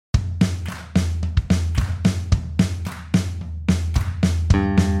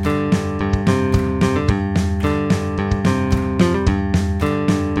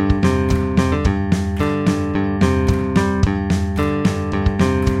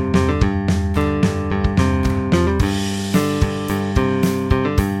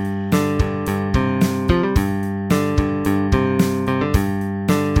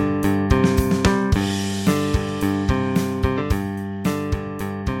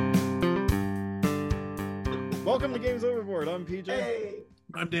Welcome to Games Overboard. I'm PJ. Hey,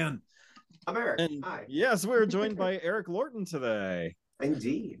 I'm Dan. I'm Aric. And Hi. yes, we're joined by Aric Lorton today.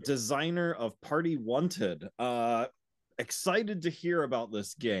 Indeed. Designer of Party Wanted. Excited to hear about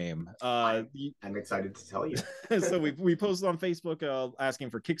this game. I'm excited to tell you. So we posted on Facebook asking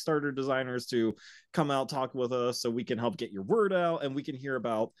for Kickstarter designers to come out, talk with us so we can help get your word out and we can hear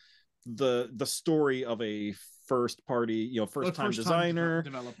about the story of a first time designer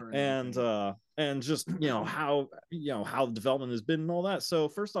developer and just how the development has been and all that. So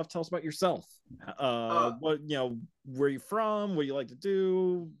first off, tell us about yourself. What where you from, what you like to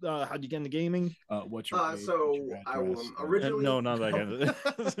do, how'd you get into gaming? What's your age, so what's your address? I'm originally No, not that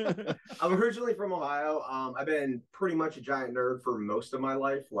kind of I'm originally from Ohio. I've been pretty much a giant nerd for most of my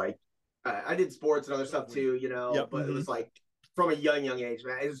life. Like I did sports and other stuff too, Yep. but it was like from a young age,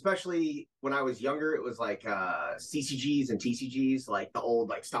 man. Especially when I was younger, it was like CCGs and TCGs, like the old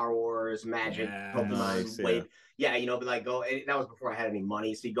like Star Wars, Magic, Pokemon, nice, Blade. Yeah, but like that was before I had any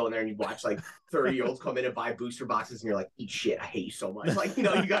money. So you go in there and you watch like 30-year-olds come in and buy booster boxes, and you're like, eat shit, I hate you so much. Like you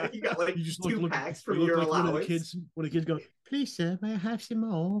got like You just two packs from your like allowance. When the kids go, please sir, may I have some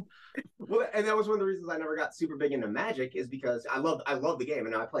more? Well, and that was one of the reasons I never got super big into Magic, is because I love the game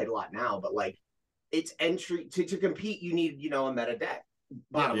and I play it a lot now, but like it's entry to compete, you need a meta deck.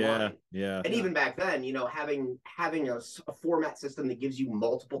 Bottom line. Yeah. And even back then, having a format system that gives you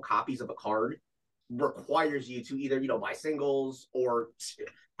multiple copies of a card requires you to either buy singles, or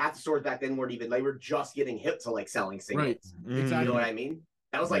half the stores back then they were just getting hip to like selling singles. Right. Exactly. You know what I mean?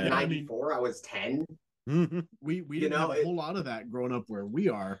 That was like 94. I was 10. We didn't have a whole lot of that growing up where we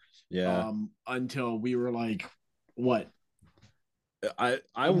are. Yeah. Until we were like, what? I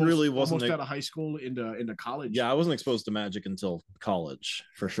really wasn't almost out of high school into college. Yeah, I wasn't exposed to Magic until college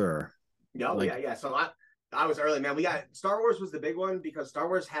for sure. Yeah. So I was early, man. We got Star Wars was the big one because Star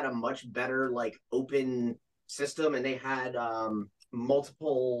Wars had a much better like open system, and they had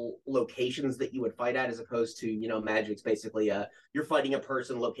multiple locations that you would fight at, as opposed to Magic's basically you're fighting a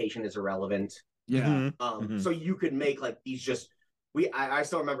person, location is irrelevant. Yeah. So you could make like these I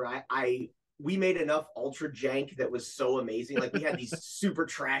still remember we made enough ultra jank that was so amazing. Like we had these super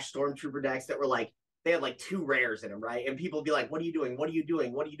trash stormtrooper decks that were like, they had like 2 rares in them, right? And people would be like, what are you doing? What are you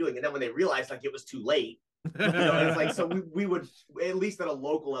doing? What are you doing? And then when they realized like it was too late, it's like, so we would, at least at a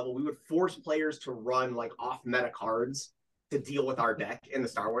local level, we would force players to run like off meta cards to deal with our deck in the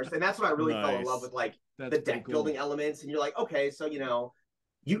Star Wars. And that's when I really fell in love with like the deck building elements. And you're like, okay, so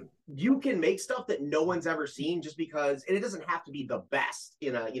you can make stuff that no one's ever seen, just because, and it doesn't have to be the best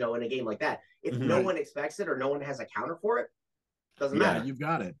in a in a game like that. If no one expects it or no one has a counter for it, doesn't matter. You've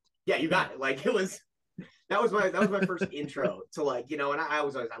got it. Yeah, you got it. Like that was my first intro to like, and I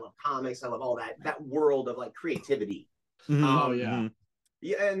love comics, I love all that world of like creativity. Yeah,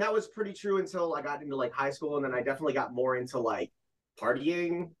 and that was pretty true until I got into like high school, and then I definitely got more into like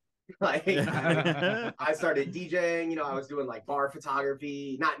partying. Like I started DJing, I was doing like bar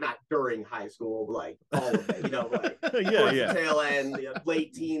photography, not during high school, like all of it, like the tail end,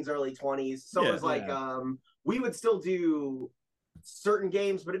 late teens, early 20s. So it was like we would still do certain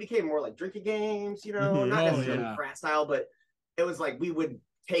games, but it became more like drinking games, not necessarily frat style, but it was like we would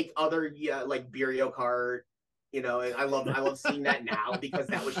take other like Beerio Kart. And I love seeing that now, because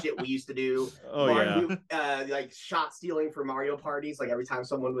that was shit we used to do. Like shot stealing for Mario parties. Like every time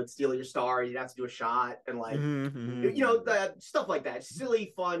someone would steal your star, you'd have to do a shot, and like the stuff like that,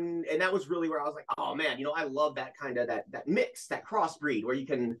 silly fun. And that was really where I was like, oh man, I love that kind of that mix, that crossbreed, where you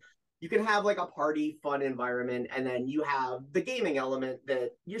can have like a party fun environment, and then you have the gaming element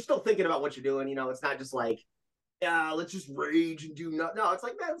that you're still thinking about what you're doing. It's not just like, let's just rage and do nothing. No, it's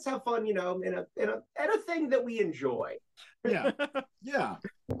like, man, let's have fun, in a thing that we enjoy. Yeah.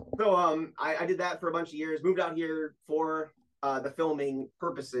 So I did that for a bunch of years, moved out here for the filming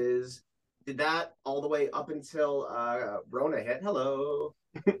purposes, did that all the way up until Rona hit. Hello.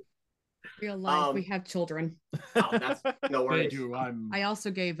 Real life, we have children. Oh, that's no worries. I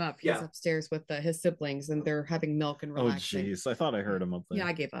also gave up. He's upstairs with his siblings, and they're having milk and relaxing. Oh, jeez. I thought I heard him up there. Yeah,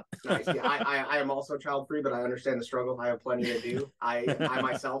 I gave up. Nice. Yeah, I am also child-free, but I understand the struggle. I have plenty to do. I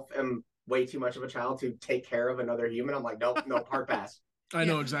myself am way too much of a child to take care of another human. I'm like, nope, hard pass. I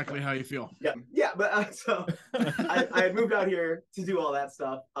know exactly how you feel. Yeah, but so I had moved out here to do all that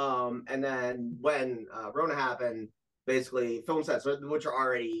stuff. And then when Rona happened, basically film sets, which are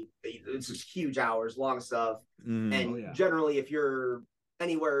already, it's just huge hours long stuff. And generally, if you're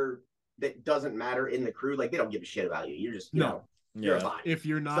anywhere that doesn't matter in the crew, like they don't give a shit about you. You're just you're a body. If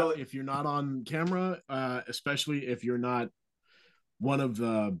you're not on camera, especially if you're not one of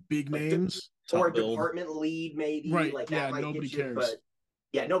the big names or a department lead, maybe, right? Like that might nobody get you, cares. But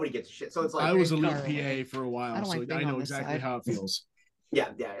Yeah, nobody gives a shit. So it's like I was a lead far away. PA for a while, I don't so like being I know on this exactly side. how it feels. Yeah.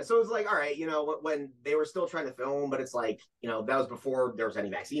 So it's like, all right, when they were still trying to film, but it's like, that was before there was any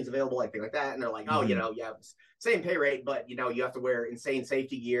vaccines available, like things like that. And they're like, oh, same pay rate, but you have to wear insane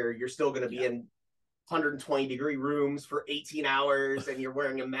safety gear. You're still going to be in 120-degree rooms for 18 hours, and you're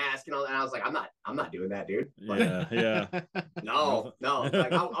wearing a mask and all that. And I was like, I'm not doing that, dude. Like, Yeah. no.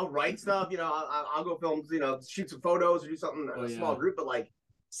 Like I'll write stuff. I'll go film. Shoot some photos or do something in a small group. But like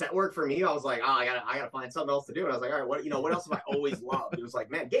set work for me, I was like, I gotta find something else to do. And I was like, all right, what else have I always loved? It was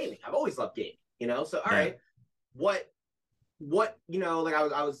like, man, gaming. I've always loved gaming. So all right, what like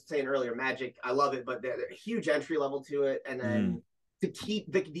I was saying earlier, Magic. I love it, but they're a huge entry level to it, and then. To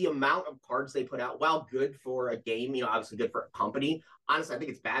keep the amount of cards they put out, while good for a game, obviously good for a company. Honestly, I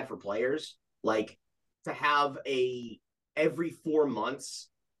think it's bad for players. Like to have every 4 months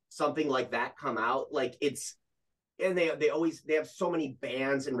something like that come out, like and they have so many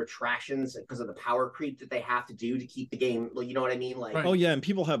bans and retractions because of the power creep that they have to do to keep the game. You know what I mean? Like, oh yeah, and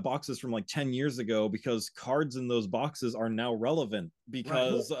people have boxes from like 10 years ago because cards in those boxes are now relevant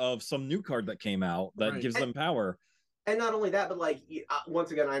because of some new card that came out that gives them power. And not only that, but like once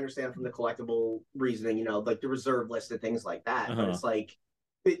again, I understand from the collectible reasoning, like the reserve list and things like that. But it's like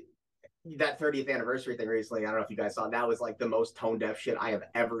that 30th anniversary thing recently. I don't know if you guys saw that was like the most tone deaf shit I have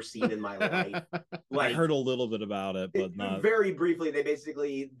ever seen in my life. Like, I heard a little bit about it, but not very briefly.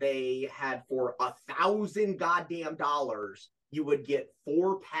 They had for $1,000 goddamn dollars, you would get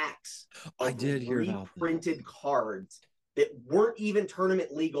 4 packs of I did hear about reprinted cards that weren't even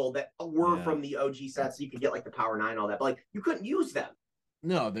tournament legal, that were from the OG sets. So you could get like the Power 9 and all that, but like you couldn't use them.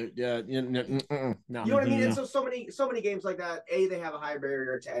 No, no. You know what I mean? And so many games like that, they have a high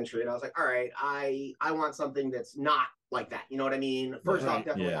barrier to entry. And I was like, all right, I want something that's not like that. You know what I mean? First off,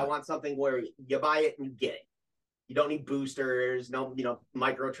 definitely, I want something where you buy it and you get it. You don't need boosters, no,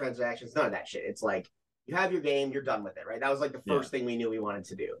 microtransactions, none of that shit. It's like you have your game, you're done with it, right? That was like the first thing we knew we wanted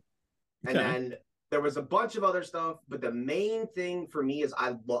to do. And then there was a bunch of other stuff, but the main thing for me is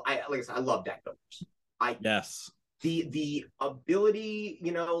I love deck builders. The ability,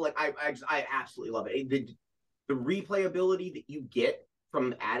 like I absolutely love it. The replayability that you get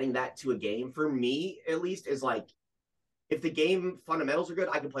from adding that to a game, for me at least, is like, if the game fundamentals are good,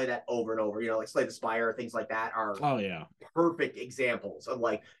 I can play that over and over. Like Slay the Spire, things like that are perfect examples of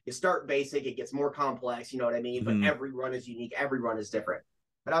like, you start basic, it gets more complex, you know what I mean? But every run is unique, every run is different.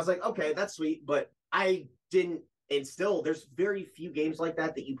 And I was like, okay, that's sweet, but I didn't, and still there's very few games like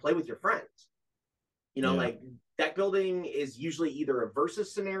that you play with your friends. Like deck building is usually either a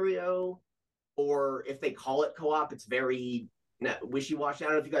versus scenario, or if they call it co-op, it's very wishy-washy. I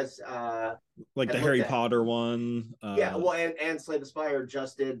don't know if you guys like the Harry Potter one. And Slay the Spire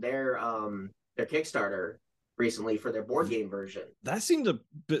just did their Kickstarter recently for their board game version. That seemed a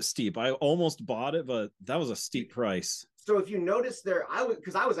bit steep. I almost bought it, but that was a steep price. So if you notice I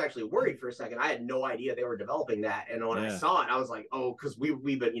was actually worried for a second. I had no idea they were developing that, and when I saw it, I was like, oh, because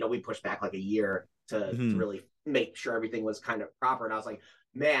we've been we pushed back like a year to really make sure everything was kind of proper, and I was like,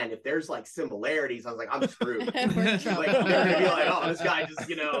 man, if there's like similarities, I was like, I'm screwed. Like, they're gonna be like, oh, this guy just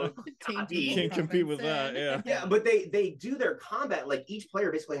can't compete with that. Yeah, but they do their combat, like each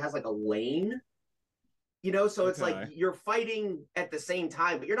player basically has like a lane. So it's like you're fighting at the same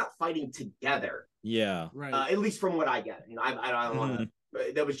time, but you're not fighting together. Yeah, right. At least from what I get. I don't want to.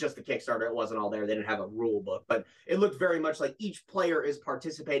 That was just the Kickstarter. It wasn't all there. They didn't have a rule book, but it looked very much like each player is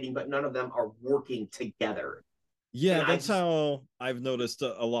participating, but none of them are working together. Yeah, and that's how I've noticed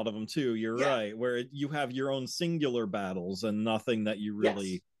a lot of them too. You're right, where you have your own singular battles and nothing that you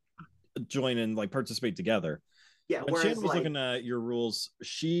really join and like participate together. Yeah, when Shannon was looking at your rules,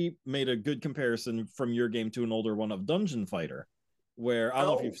 she made a good comparison from your game to an older one of Dungeon Fighter, where I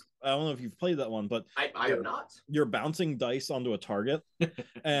don't know if you've played that one, but I have not. You're bouncing dice onto a target,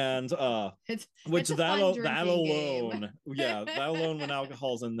 and that alone when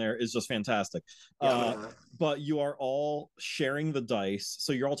alcohol's in there is just fantastic. But you are all sharing the dice,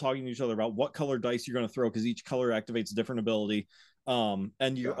 so you're all talking to each other about what color dice you're going to throw because each color activates a different ability,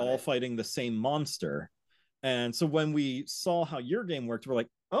 and you're all fighting the same monster. And so when we saw how your game worked, we're like,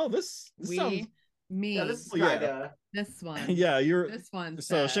 oh, this sounds... this one. Yeah, this one.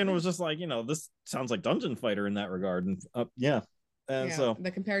 So Shannon was just like, this sounds like Dungeon Fighter in that regard. And so the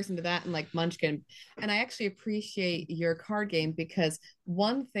comparison to that and like Munchkin. And I actually appreciate your card game because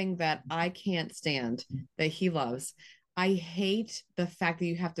one thing that I can't stand that he loves, I hate the fact that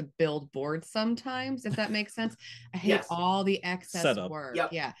you have to build boards sometimes, if that makes sense. I hate all the excess setup work.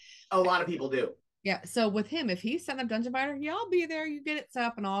 Yep. Yeah. A lot of people do. Yeah, so with him, if he's setting up Dungeon Fighter, I'll be there. You get it set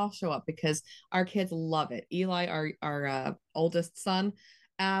up, and I'll show up because our kids love it. Eli, our oldest son,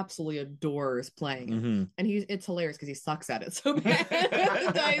 absolutely adores playing it. Mm-hmm. And it's hilarious because he sucks at it so bad.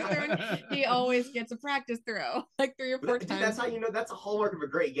 The dice throwing, he always gets a practice throw like 3 or 4 Dude, times. that's how you know that's a hallmark of a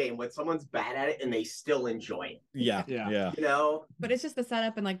great game when someone's bad at it and they still enjoy it. Yeah. You know? But it's just the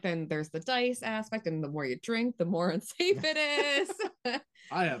setup, and like then there's the dice aspect, and the more you drink, the more unsafe it is.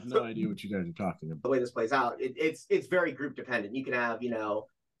 I have no idea what you guys are talking about. The way this plays out, it's very group dependent. You can have,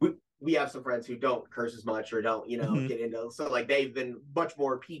 we have some friends who don't curse as much or don't, get into, so like they've been much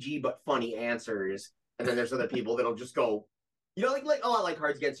more PG but funny answers. And then there's other people that'll just go, like a lot like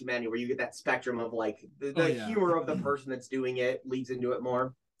Cards Against Humanity, where you get that spectrum of like the humor of the person that's doing it leads into it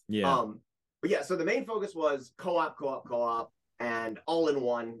more. Yeah. But yeah, so the main focus was co-op, and all in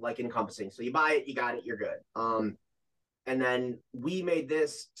one, like encompassing. So you buy it, you got it, you're good. And then we made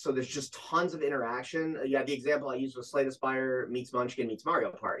this so there's just tons of interaction. Yeah, the example I used was Slay the Spire meets Munchkin meets Mario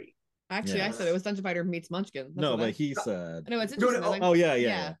Party. Actually, I said it was Dungeon Fighter meets Munchkin. No, but he said. No, it's interesting.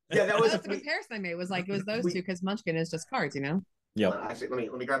 Yeah. That was that's the comparison I made. Was like it was those two because Munchkin is just cards, Yeah. Actually,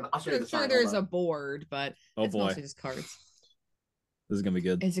 let me grab. I'll show you the sign. Sure, there's a board, but it's boy, mostly just cards. This is gonna be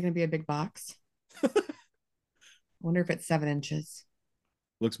good. Is it gonna be a big box? I wonder if it's 7 inches.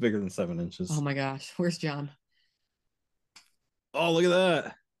 Looks bigger than 7 inches. Oh my gosh, where's John? Oh, look at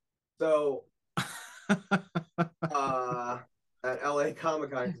that. So, at LA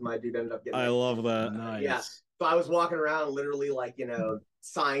Comic Con, my dude ended up getting. I love that. Nice. Yeah. So I was walking around, literally like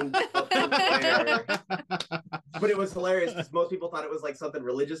signed up for the but it was hilarious because most people thought it was like something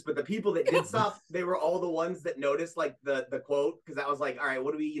religious, but the people that did stuff, they were all the ones that noticed like the quote, because that was like, all right,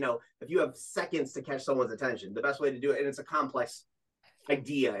 what do we, if you have seconds to catch someone's attention, the best way to do it, and it's a complex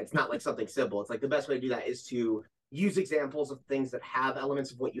idea, it's not like something simple, it's like the best way to do that is to use examples of things that have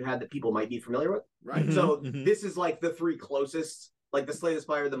elements of what you had that people might be familiar with. Right. So this is like the 3 closest, like the Slay the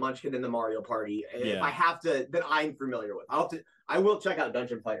Spire, the Munchkin, and the Mario Party. Yeah. If I have to, that I'm familiar with. I will check out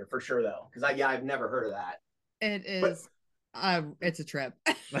Dungeon Fighter for sure though, because I've never heard of that. It is. It's a trip.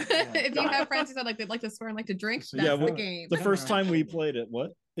 If you have friends who said like they'd like to swear and like to drink, that's the game. The first time we played it,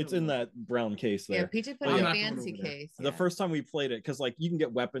 it's in that brown case there. Yeah, PJ put it in a fancy case. The first time we played it, because like you can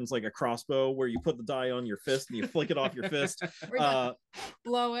get weapons like a crossbow where you put the die on your fist and you flick it off your fist.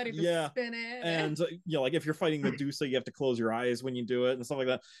 Blow it, spin it. And like if you're fighting Medusa, you have to close your eyes when you do it and stuff like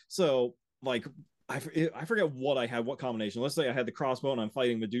that. So like I forget what I had, what combination. Let's say I had the crossbow and I'm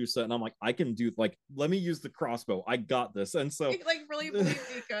fighting Medusa, and I'm like, I can do let me use the crossbow. I got this. And so really believe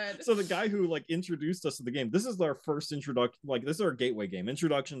you could. So the guy who introduced us to the game, this is our first introduction. This is our gateway game,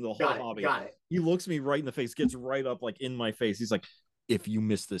 introduction to the whole hobby. Got it. He looks me right in the face, gets right up in my face. He's like, if you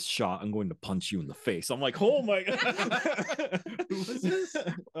miss this shot, I'm going to punch you in the face. I'm like, oh my god. Who was this?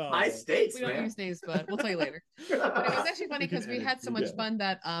 High stakes, we don't use names, but we'll tell you later. But it was actually funny because we had so much fun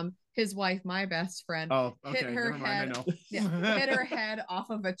that his wife, my best friend, hit her head. Hit her head off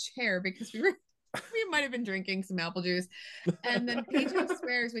of a chair because we might have been drinking some apple juice. And then PJ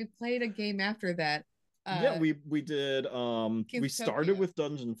swears we played a game after that. We did we started with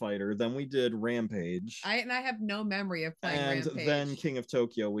Dungeon Fighter, then we did Rampage. I have no memory of playing Rampage. And then King of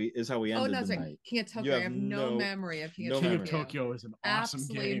Tokyo is how we ended the night. King of Tokyo, I have no memory of King of Tokyo. King of Tokyo is an awesome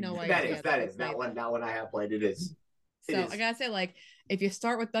game. No idea. That is that one I have played. It is. So I gotta say, if you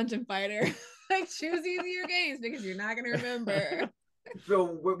start with Dungeon Fighter, choose easier games because you're not gonna remember. So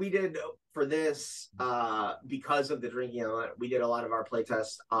what we did for this, because of the drinking, we did a lot of our play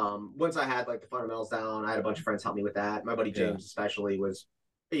tests. Once I had the fundamentals down, I had a bunch of friends help me with that. My buddy James especially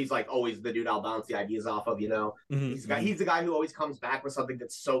he's always the dude I'll bounce the ideas off of, He's the guy who always comes back with something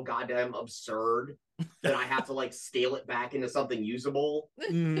that's so goddamn absurd that I have to scale it back into something usable.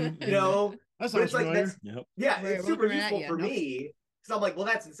 That sounds familiar. It's super useful for me. So I'm like, well,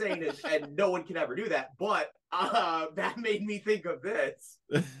 that's insane, and no one can ever do that. But that made me think of this.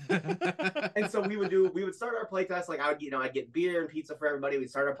 And so we would start our playtest. I'd get beer and pizza for everybody. We'd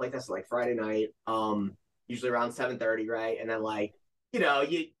start our playtest Friday night, usually around 7:30, right? And then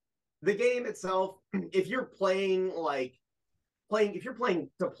the game itself, if you're playing to play,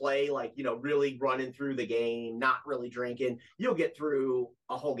 really running through the game, not really drinking, you'll get through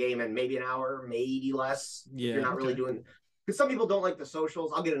a whole game in maybe an hour, maybe less. Yeah, if you're not really doing. Because some people don't like the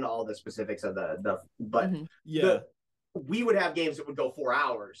socials. I'll get into all the specifics of we would have games that would go 4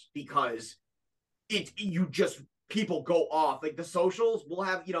 hours because people go off. The socials will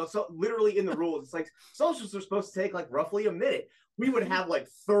have, so literally in the rules, it's socials are supposed to take roughly a minute. We would have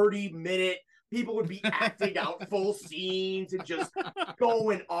 30-minute, people would be acting out full scenes and just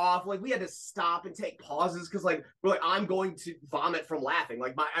going off. We had to stop and take pauses because we're I'm going to vomit from laughing.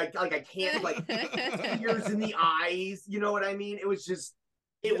 I can't tears in the eyes. You know what I mean? It was just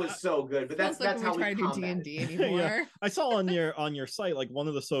It was so good, but that's how we try to do combat D&D it. anymore. Yeah. I saw on your site like one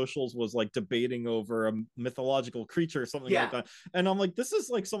of the socials was like debating over a mythological creature or something like that, and I'm like, this is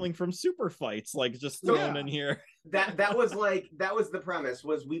like something from Super Fights, like just thrown in here. That was the premise.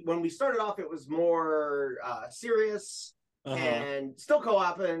 Was when we started off, it was more serious and still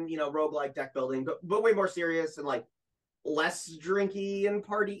co-op and roguelike deck building, but way more serious and like less drinky and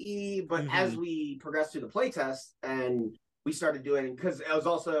party-y. But as we progressed through the playtest and we started doing, because it was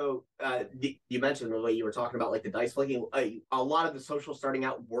also you mentioned the way you were talking about like the dice flicking, a lot of the social starting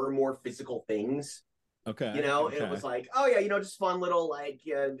out were more physical things. It was like, oh yeah, just fun little like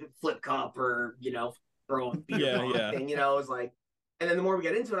flip cup or throw a beer thing. It was like, and then the more we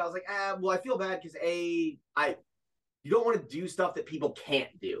get into it, I was like, well, I feel bad because you don't want to do stuff that people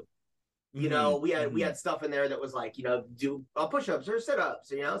can't do. We had stuff in there that was like, do push-ups or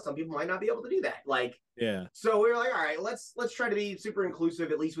sit-ups. Some people might not be able to do that. Like, so we were like, all right, let's try to be super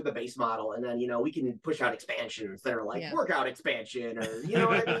inclusive, at least with the base model, and then we can push out expansions that are like workout expansion, or you know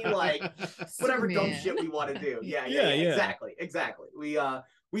what I mean, like whatever dumb shit we want to do. Yeah, exactly.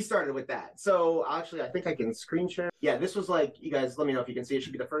 We started with that. So actually, I think I can screen share. Yeah, this was like, you guys, let me know if you can see. It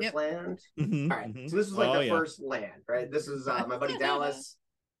should be the first land. All right, so this was like the first land, right? This is my buddy Dallas.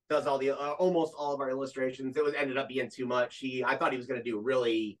 Does all the almost all of our illustrations. It ended up being too much. I thought he was going to do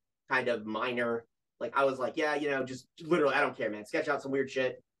really kind of minor. Like I was like, just literally, I don't care, man. Sketch out some weird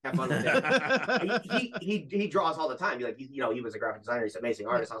shit. Have fun with it. he draws all the time. He was a graphic designer. He's an amazing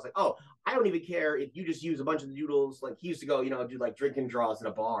artist. I was like, oh, I don't even care if you just use a bunch of the doodles. Like he used to go, do like drinking draws in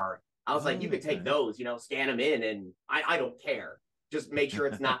a bar. I was like, you could take those, scan them in, and I don't care. Just make sure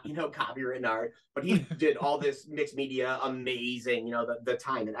it's not, copywritten art. But he did all this mixed media, amazing, the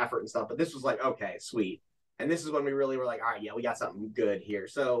time and effort and stuff. But this was like, okay, sweet. And this is when we really were like, all right, we got something good here.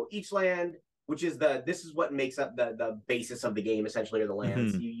 So each land, which is this is what makes up the basis of the game, essentially, are the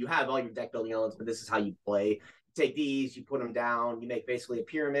lands. You have all your deck building elements, but this is how you play. You take these, you put them down, you make basically a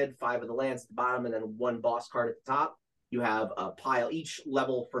pyramid, 5 of the lands at the bottom, and then 1 boss card at the top. You have a pile. Each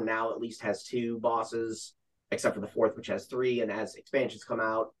level for now at least has 2 bosses, except for the 4th, which has 3. And as expansions come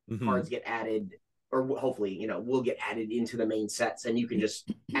out, cards get added, or hopefully, will get added into the main sets. And you can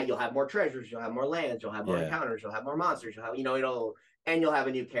you'll have more treasures, you'll have more lands, you'll have more encounters, you'll have more monsters, you'll have, and you'll have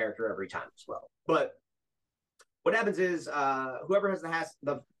a new character every time as well. But what happens is whoever has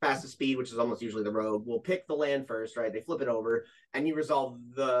the fastest speed, which is almost usually the rogue, will pick the land first, right? They flip it over, and you resolve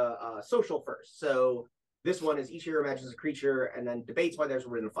the social first. So this one is each hero imagines a creature and then debates why there's a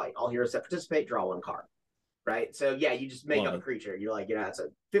written fight. All heroes that participate draw 1 card. Right. So you just make up a creature. You're like, it's a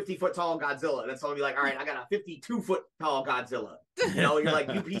 50-foot tall Godzilla. And someone be like, all right, I got a 52-foot tall Godzilla. You're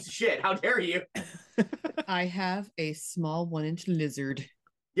like, you piece of shit. How dare you? I have a small 1-inch lizard.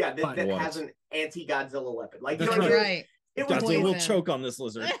 Yeah, that has an anti-Godzilla weapon. Like, That's right. It was will choke on this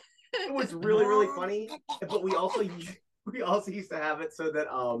lizard. It was really, really funny. But we also used to have it so that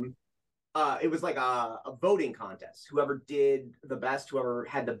it was like a voting contest. Whoever did the best, whoever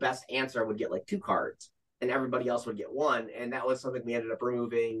had the best answer would get like 2 cards. And everybody else would get 1. And that was something we ended up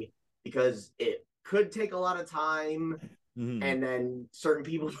removing because it could take a lot of time. And then certain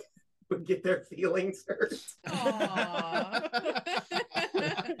people would get their feelings hurt.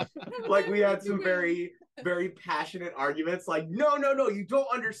 Like we had some very, very passionate arguments. Like, no, you don't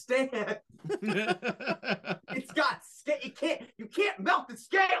understand. It's got scale. You can't melt the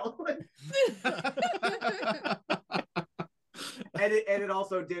scale. And it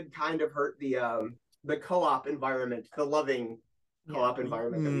also did kind of hurt the co-op environment, the loving co-op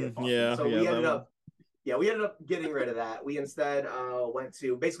environment that we had fostered. So we ended up getting rid of that. We instead went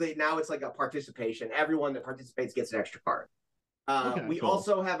to basically now it's like a participation. Everyone that participates gets an extra card. We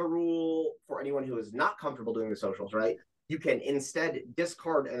also have a rule for anyone who is not comfortable doing the socials, right? You can instead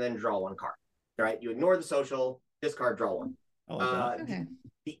discard and then draw 1 card. Right? You ignore the social, discard, draw 1.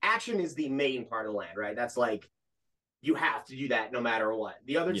 The action is the main part of the land, right? That's like you have to do that no matter what.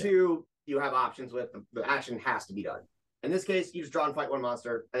 The other 2 you have options with. The action has to be done. In this case, you just draw and fight 1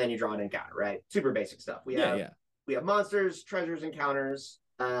 monster, and then you draw an encounter, right? Super basic stuff. We have monsters, treasures, encounters,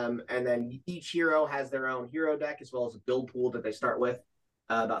 and then each hero has their own hero deck as well as a build pool that they start with.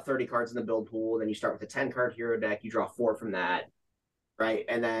 About 30 cards in the build pool. Then you start with a 10-card hero deck. You draw 4 from that, right?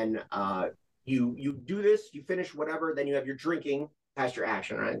 And then you do this, you finish whatever, then you have your drinking past your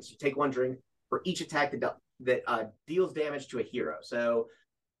action, right? So you take 1 drink for each attack that deals damage to a hero. So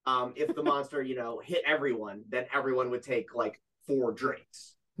if the monster, hit everyone, then everyone would take like 4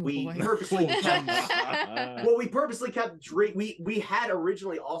 drinks. We purposely kept drink. We had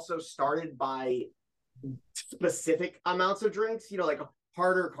originally also started by specific amounts of drinks. Like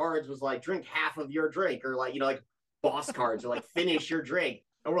harder cards was like drink half of your drink, or like like boss cards or like finish your drink.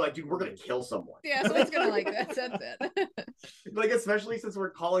 And we're like, dude, we're gonna kill someone. Yeah, someone's gonna like that. That's it. Like, especially since we're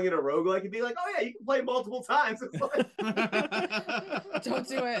calling it a roguelike, it'd be like, oh yeah, you can play multiple times. It's like, Don't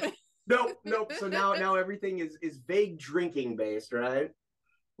do it. nope. So now everything is vague drinking based, right?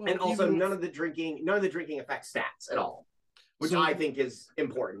 Well, and also even none of the drinking affects stats at all, which I think is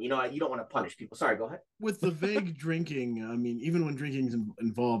important. You know, you don't want to punish people. Sorry, go ahead. with the vague drinking, I mean, even when drinking's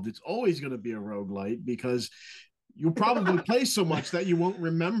involved, it's always going to be a roguelite because you'll probably play so much that you won't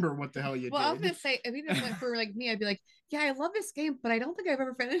remember what the hell you did. Well, I was gonna say, if you just went for like me, I'd be like, yeah, I love this game, but I don't think I've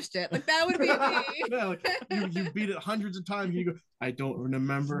ever finished it. Like that would be me. Yeah, like, you beat it hundreds of times and you go, I don't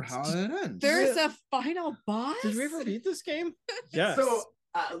remember how it ends. There's a final boss. Did we ever beat this game? Yes. So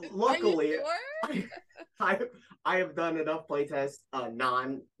luckily, Sure? I have done enough playtests,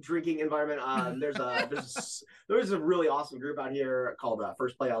 non-drinking environment. There's a really awesome group out here called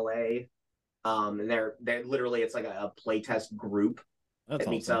First Play LA. And they're literally, it's like a playtest group that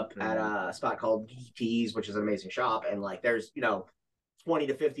meets up at a spot called GT's, which is an amazing shop. And like, there's 20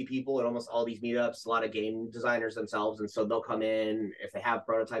 to 50 people at almost all these meetups. A lot of game designers themselves, and so they'll come in if they have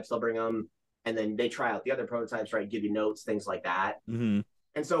prototypes, they'll bring them, and then they try out the other prototypes, right? Give you notes, things like that. Mm-hmm.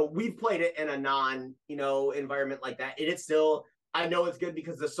 And so we've played it in a environment like that. And it's still, I know it's good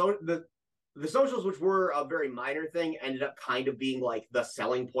because the socials, which were a very minor thing, ended up kind of being like the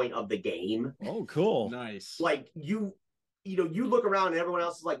selling point of the game. Oh, cool. Nice. Like you look around and everyone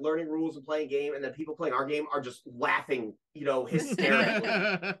else is like learning rules and playing game, and then people playing our game are just laughing,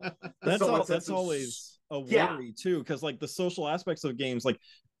 hysterically. That's always a worry too, because like the social aspects of games, like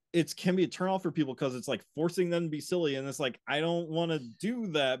it can be a turnoff for people because it's like forcing them to be silly, and it's like I don't want to do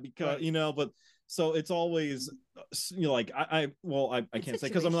that because but so it's always like I can't say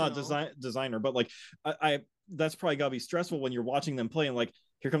because I'm not a designer, but like I that's probably gotta be stressful when you're watching them play and like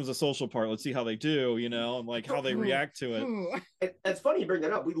here comes the social part, let's see how they do, and like how they react to it. It's funny you bring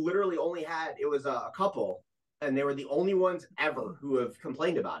that up. We literally only had a couple, and they were the only ones ever who have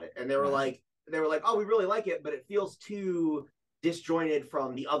complained about it, and they were like oh, we really like it, but it feels too disjointed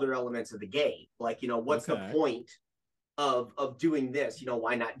from the other elements of the game. Like, what's the point of doing this?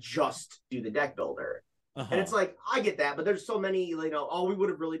 Why not just do the deck builder? And it's like, I get that, but there's so many, all we would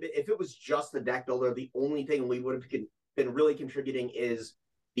have really been, if it was just the deck builder, the only thing we would have been really contributing is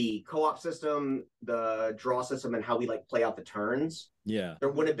the co-op system, the draw system, and how we like play out the turns. Yeah. There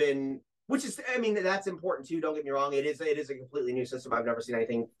would have been, which is, I mean, that's important too. Don't get me wrong. It is a completely new system. I've never seen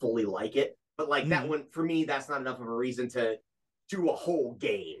anything fully like it, but like that one, for me, that's not enough of a reason to do a whole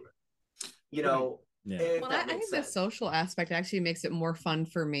game, Yeah. Well, I think the social aspect actually makes it more fun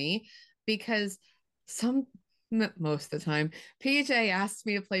for me because most of the time, PJ asks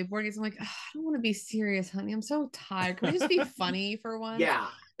me to play board games. I'm like, I don't want to be serious, honey. I'm so tired. Can we just be funny for once? Yeah.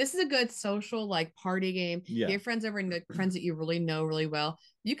 This is a good social like party game. Yeah. Your friends over and the friends that you really know really well.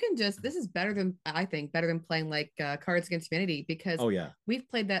 You can this is better than playing like Cards Against Humanity because we've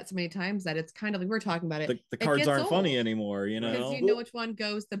played that so many times that it's kind of like we're talking about it. The cards aren't funny anymore, because you know which one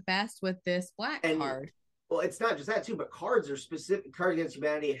goes the best with this black card. Well, it's not just that too, but cards are specific. Cards Against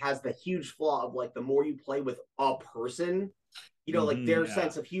Humanity has the huge flaw of like the more you play with a person, like their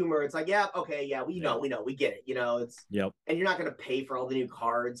sense of humor. It's like, we know, we get it. It's and you're not going to pay for all the new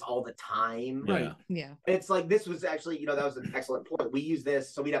cards all the time, right? Yeah. And it's like this was actually, that was an excellent point. We use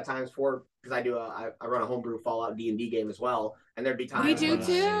this, so we'd have times for because I run a homebrew Fallout D&D game as well, and there'd be times we do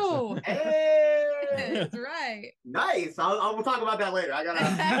too. Hey, that's right. Nice. We'll talk about that later. I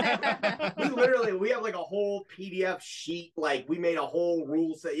gotta. we have like a whole PDF sheet. Like we made a whole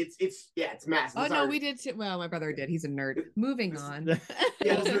rule set. It's massive. Oh no, we did too. Well, my brother did. He's a nerd. Moving on.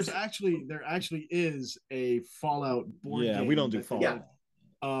 Yeah, there actually is a Fallout board game. Yeah, we don't do Fallout.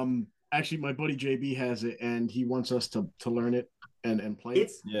 Yeah. Actually, my buddy JB has it, and he wants us to learn it and play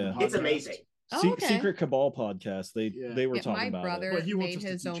it. It's amazing. Secret Cabal podcast. They were talking about it. My brother made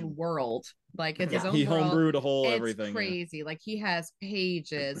his own world. Like it's his own he world. homebrewed a whole it's everything. Crazy. Like he has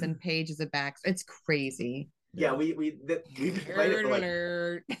pages and pages of backs. It's crazy. Yeah, we've been playing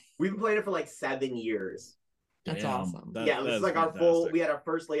it for like 7 years. That's awesome. It was like fantastic. We had our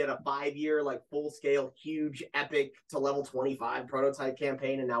first, 5-year, like full scale, huge, epic to level 25 prototype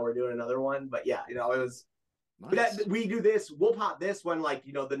campaign, and now we're doing another one. But yeah, it was. Nice. But we do this. We'll pop this when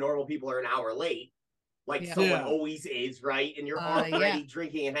the normal people are an hour late, someone always is, right? And you're already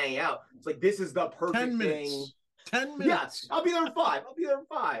drinking and hanging out. It's like this is the perfect thing. 10 minutes. Yes, I'll be there in 5.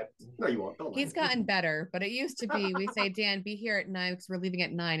 No, you won't. Don't He's gotten better, but it used to be we say, Dan, be here at 9 because we're leaving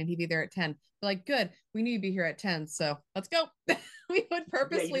at 9, and he'd be there at 10. We're like, good, we need to be here at 10, so let's go. We would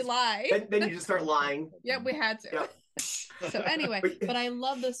purposely lie. Then you just start lying. Yep, we had to. Yep. So anyway, but I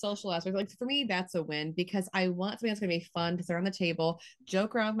love the social aspect. Like for me, that's a win because I want something that's going to be fun to sit around the table,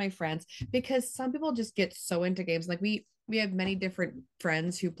 joke around with my friends. Because some people just get so into games. Like we have many different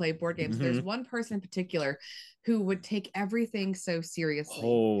friends who play board games. Mm-hmm. There's one person in particular who would take everything so seriously.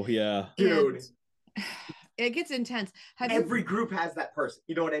 Oh yeah, dude. It gets intense. Every group has that person.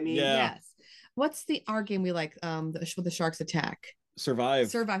 You know what I mean? Yeah. Yes. What's the game we like? The Sharks Attack.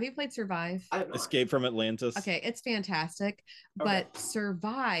 Survive. You played Survive? Escape from Atlantis. Okay, it's fantastic. But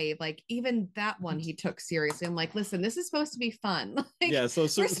Survive, like even that one he took seriously. I'm like, listen, this is supposed to be fun. Like, yeah, so we're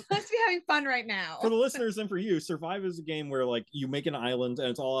supposed to be having fun right now. For the listeners and for you, Survive is a game where like you make an island and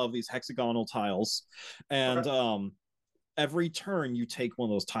it's all of these hexagonal tiles. And every turn you take one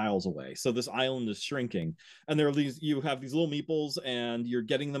of those tiles away, so this island is shrinking, and there are you have these little meeples and you're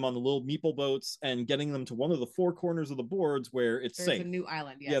getting them on the little meeple boats and getting them to one of the four corners of the boards where it's there's safe. A new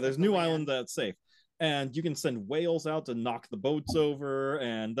island. Yes, there's a new island that's safe, and you can send whales out to knock the boats over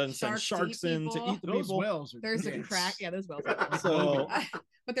and then send sharks in to eat the those people. Whales there's a crack. Yeah, those whales. So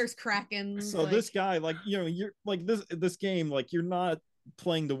but there's krakens. So this guy, like, you're like this game, like you're not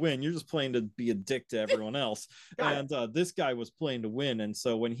playing to win, you're just playing to be a dick to everyone else. And this guy was playing to win, and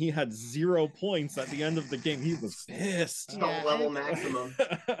so when he had 0 points at the end of the game, he was pissed. Level maximum.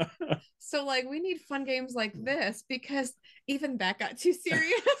 So like we need fun games like this because even that got too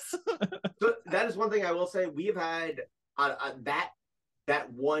serious. So that is one thing I will say. We have had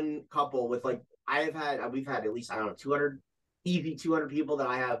that one couple with like we've had at least, I don't know, 200 people that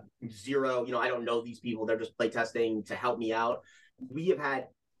I have zero, I don't know these people, they're just play testing to help me out. We have had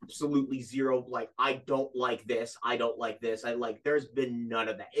absolutely zero, like, I don't like this, there's been none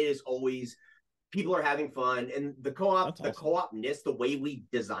of that. It is always people are having fun, and the co-op, the co-opness, the way we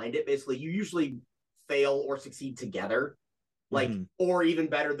designed it, basically you usually fail or succeed together, like, or even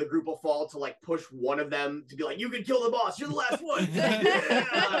better, the group will fall to like push one of them to be like, you can kill the boss, you're the last one.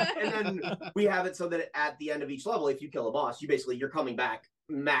 And then we have it so that at the end of each level, if you kill a boss, you're coming back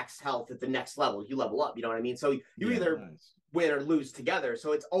max health at the next level, you level up, you know what I mean? So you either win or lose together.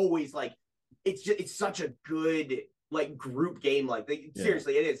 So it's always like, it's such a good like group game. Like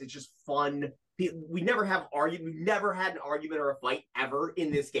seriously, it is. It's just fun. We never had an argument or a fight ever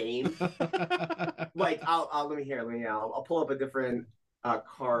in this game. Like I'll pull up a different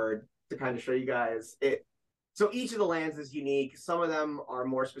card to kind of show you guys it. So each of the lands is unique. Some of them are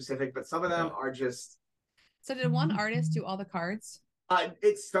more specific, but some of them are just. So did one artist do all the cards?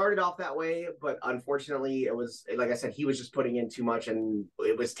 It started off that way, but unfortunately it was, like I said, he was just putting in too much and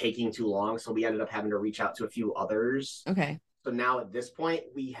it was taking too long. So we ended up having to reach out to a few others. Okay. So now at this point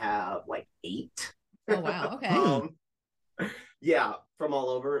we have like 8. Oh, wow. Okay. Yeah, from all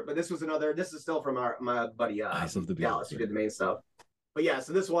over. But this is still from my buddy Dallas, who did the main stuff. But yeah,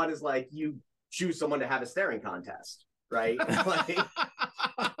 so this one is like you choose someone to have a staring contest, right? Like,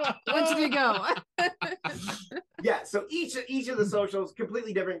 when should we go? Yeah, so each of the socials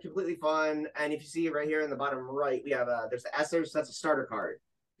completely different, completely fun. And if you see it right here in the bottom right, we have there's the Essers, that's a starter card.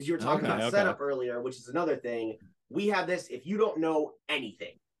 Because you were talking about setup earlier, which is another thing. We have this if you don't know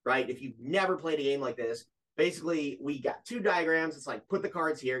anything, right? If you've never played a game like this, basically we got 2 diagrams. It's like put the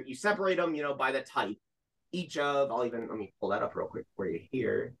cards here, you separate them, by the type. Let me pull that up real quick for you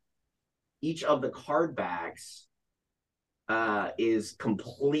here. Each of the card backs is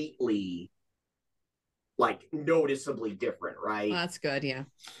completely like noticeably different, right? Well, that's good, yeah.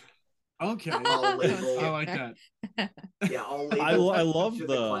 Okay. All labeled. I like that. Yeah, all labeled. I love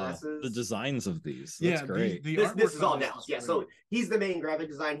the designs of these. That's great. This is all Dallas. Yeah, so he's the main graphic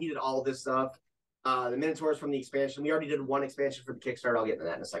design. He did all this stuff. The Minotaurs from the expansion. We already did one expansion for the Kickstarter. I'll get into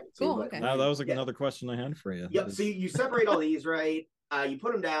that in a second too. Cool, okay. That was like another question I had for you. Yep. So you separate all these, right? You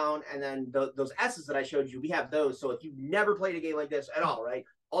put them down, and then those S's that I showed you, we have those. So if you've never played a game like this at all, right?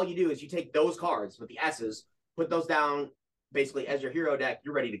 All you do is you take those cards with the S's, put those down basically as your hero deck.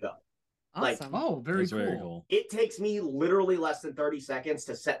 You're ready to go. Awesome. Very cool. It takes me literally less than 30 seconds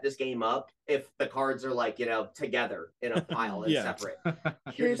to set this game up if the cards are like, together in a pile and separate.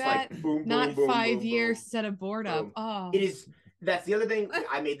 Hear that? Like, boom, not boom, 5 boom, years boom, set a board up. Oh. It is. That's the other thing.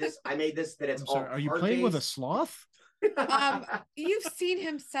 I made this that it's all. Are you playing with a sloth? You've seen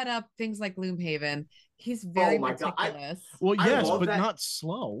him set up things like Gloomhaven. He's very meticulous. Well, yes, but not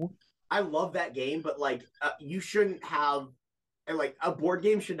slow. I love that game, but like you shouldn't have. And like a board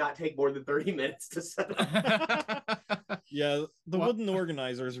game should not take more than 30 minutes to set up. Yeah, the wooden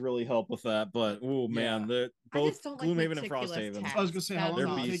organizers really help with that, but man, both Gloomhaven and Frosthaven. I was gonna say, how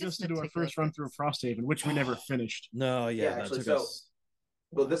long did it take us to do our first run through Frosthaven, which we never finished? No, that took us.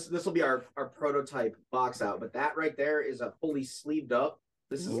 Well, this will be our prototype box out, but that right there is a fully sleeved up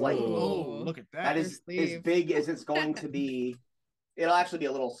This is like, oh, look at that. that is as big as it's going to be. It'll actually be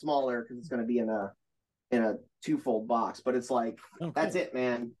a little smaller because it's going to be in a two-fold box, but it's like, that's it,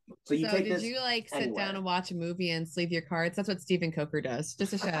 man. So you take this. Did you like sit anywhere. down and watch a movie and sleeve your cards? That's what Stephen Coker does.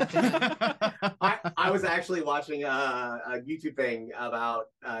 Just a shout out to him. I was actually watching a YouTube thing about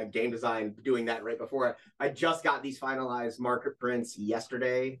game design, doing that right before. I just got these finalized market prints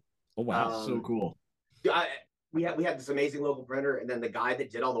yesterday. Oh wow, so cool. We had this amazing local printer, and then the guy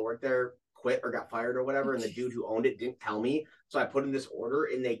that did all the work there quit or got fired or whatever, and the dude who owned it didn't tell me. So I put in this order,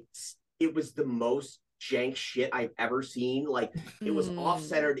 and it was the most jank shit I've ever seen. Like, it was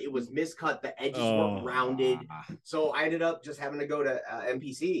off-centered, it was miscut, the edges were rounded. So I ended up just having to go to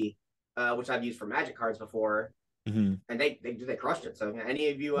MPC, which I've used for Magic cards before, and they crushed it. So any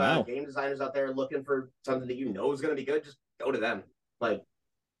of you game designers out there looking for something that you know is going to be good, just go to them. Like,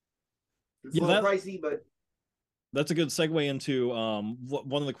 it's a little pricey, but that's a good segue into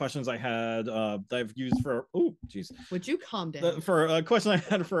one of the questions I had that I've used for would you calm down? For a question I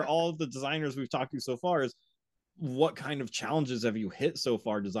had for all of the designers we've talked to so far is, what kind of challenges have you hit so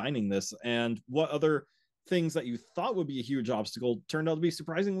far designing this, and what other things that you thought would be a huge obstacle turned out to be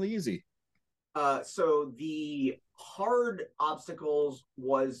surprisingly easy? So the hard obstacles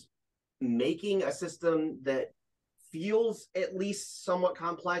was making a system that feels at least somewhat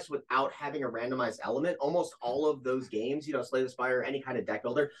complex without having a randomized element. Almost all of those games, Slay the Spire, any kind of deck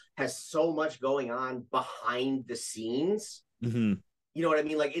builder, has so much going on behind the scenes. Mm-hmm. You know what I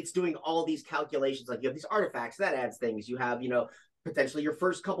mean? Like, it's doing all these calculations. Like, you have these artifacts, that adds things. You have, potentially your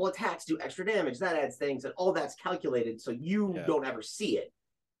first couple attacks do extra damage, that adds things, and all that's calculated so you don't ever see it.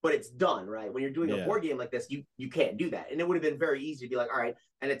 But it's done, right? When you're doing a board game like this, you can't do that. And it would have been very easy to be like, all right,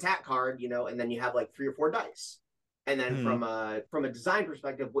 an attack card, and then you have like 3 or 4 dice. And then from a design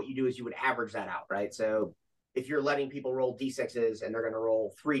perspective, what you do is you would average that out, right? So if you're letting people roll D6s and they're going to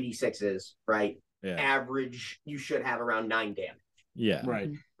roll 3 D6s, right? Yeah. Average, you should have around 9 damage. Yeah.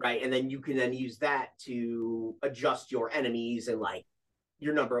 Right. Right. And then you can then use that to adjust your enemies and like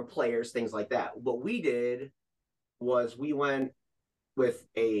your number of players, things like that. What we did was we went with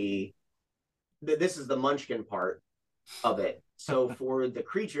this is the Munchkin part of it. So for the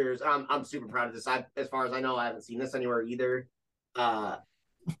creatures, I'm super proud of this. As far as I know, I haven't seen this anywhere either.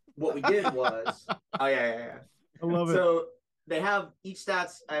 What we did was, I love it. So they have each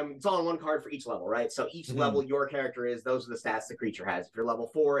stats. It's all on one card for each level, right? So each level your character is, those are the stats the creature has. If you're level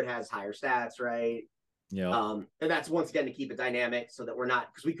 4, it has higher stats, right? Yeah. And that's once again to keep it dynamic, so that we're not,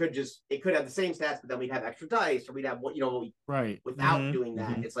 because it could have the same stats, but then we'd have extra dice, or we'd have without doing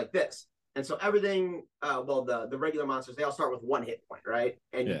that. It's like this. And so everything, the regular monsters, they all start with 1 hit point, right?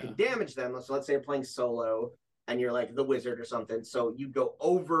 And you can damage them. So let's say you're playing solo and you're like the wizard or something. So you go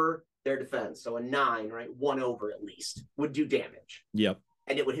over their defense. So a 9, right? 1 over at least would do damage. Yep.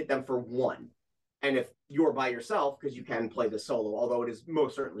 And it would hit them for 1. And if you're by yourself, because you can play the solo, although it is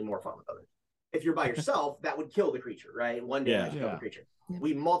most certainly more fun with others. If you're by yourself, that would kill the creature, right? 1 damage kill the creature. Yeah.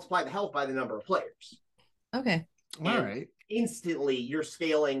 We multiply the health by the number of players. Okay. All right. Instantly, you're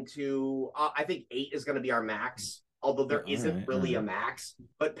scaling to, I think 8 is going to be our max, although there isn't really a max.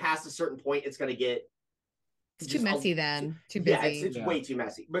 But past a certain point, it's going to get... It's too messy then. Too busy. Yeah, it's way too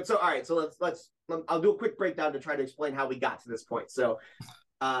messy. But so, all right, so I'll do a quick breakdown to try to explain how we got to this point. So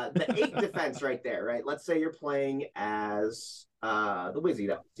the 8 defense right there, right? Let's say you're playing as the Wizzy.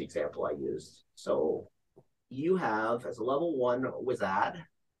 That's the example I used. So you have, as a level 1 Wizard,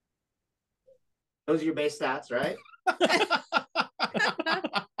 those are your base stats, right?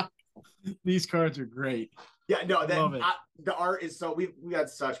 These cards are great. Yeah, no, the art is so we got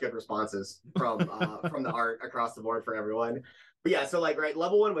such good responses from the art across the board for everyone. But yeah, so like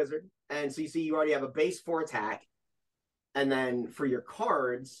level 1 wizard, and so you see you already have a base 4 attack, and then for your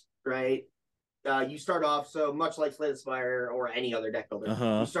cards, right? You start off, so much like Slay the Spire or any other deck builder,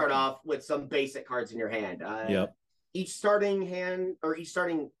 you start off with some basic cards in your hand. Each starting hand or each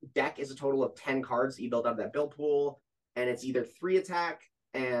starting deck is a total of 10 cards that you build out of that build pool, and it's either 3 attack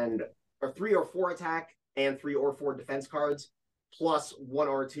or 3 or 4 attack and 3 or 4 defense cards, plus 1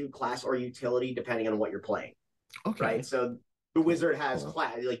 or 2 class or utility, depending on what you're playing. Okay. Right. So the wizard has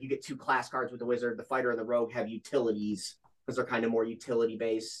class, like you get 2 class cards with the wizard. The fighter and the rogue have utilities because they're kind of more utility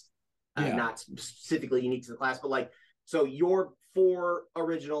based, not specifically unique to the class, but like, so your 4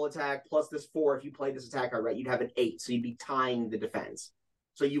 original attack plus this 4, if you play this attack card, right, you'd have an 8. So you'd be tying the defense.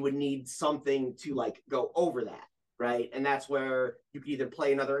 So you would need something to like go over that, right? And that's where you could either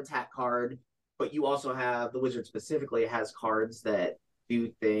play another attack card, but you also have, the wizard specifically has cards that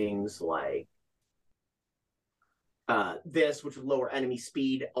do things like this, which would lower enemy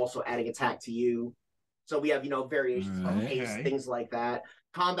speed, also adding attack to you. So we have, variations of pace, Okay. things like that.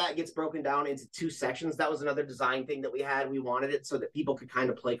 Combat gets broken down into 2 sections. That was another design thing that we had. We wanted it so that people could kind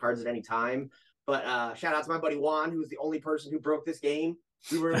of play cards at any time. But shout out to my buddy Juan, who's the only person who broke this game.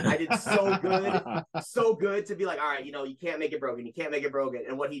 I did so good to be like, all right, you can't make it broken. You can't make it broken.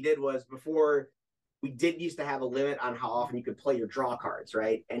 And what he did was, before, we did used to have a limit on how often you could play your draw cards,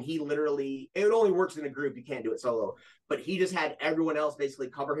 right? And he literally, it only works in a group. You can't do it solo. But he just had everyone else basically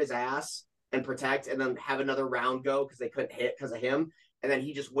cover his ass and protect, and then have another round go because they couldn't hit because of him. And then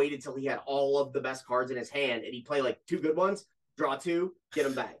he just waited till he had all of the best cards in his hand, and he'd play like 2 good ones, draw 2, get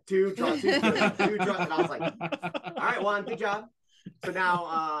them back. 2, draw 2, get them back. 2, draw. And I was like, all right, Juan, good job. So now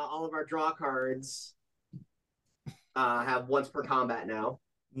all of our draw cards have once per combat now.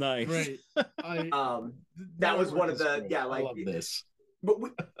 Nice. Great. That was one of the I love this. But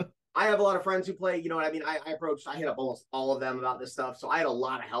I have a lot of friends who play. You know what I mean? I hit up almost all of them about this stuff. So I had a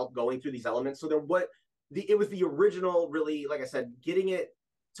lot of help going through these elements. So it was the original, really, like I said, getting it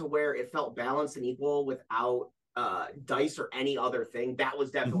to where it felt balanced and equal without dice or any other thing. That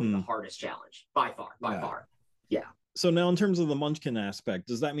was definitely the hardest challenge by far. Yeah. So now, in terms of the Munchkin aspect,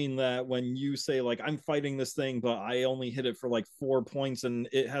 does that mean that when you say, like, I'm fighting this thing, but I only hit it for like 4 points and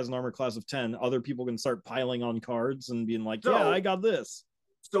it has an armor class of 10, other people can start piling on cards and being like, yeah, I got this?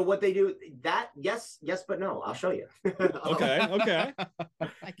 So what they do, yes, but no. I'll show you. Okay.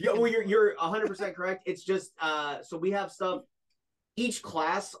 Yeah, well, you're 100% correct. It's just so we have stuff. Each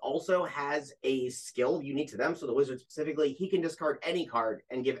class also has a skill unique to them. So the wizard specifically, he can discard any card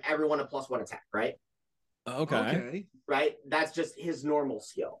and give everyone a +1 attack, right? Okay. Right? That's just his normal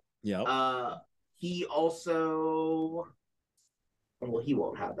skill. Yeah. He also, well, he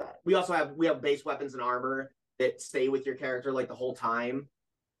won't have that. We have base weapons and armor that stay with your character like the whole time.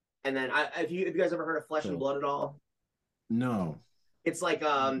 And then if you guys ever heard of Flesh and Blood at all? No. It's like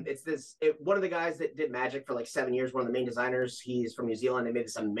one of the guys that did Magic for like 7 years, one of the main designers, he's from New Zealand. They made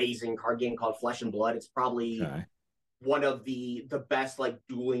this amazing card game called Flesh and Blood. It's probably one of the best like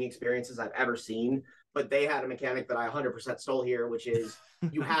dueling experiences I've ever seen. But they had a mechanic that I 100% stole here, which is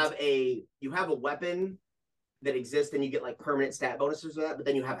you have a weapon that exists and you get like permanent stat bonuses for that, but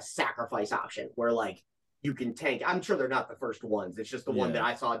then you have a sacrifice option where like you can tank. I'm sure they're not the first ones. It's just the one that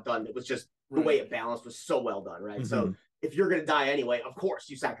I saw it done. It was just the way it balanced was so well done, right? So if you're going to die anyway, of course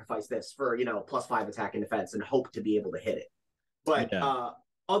you sacrifice this for, +5 attack and defense and hope to be able to hit it. But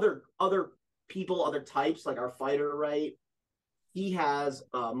other people, other types, like our fighter, right? He has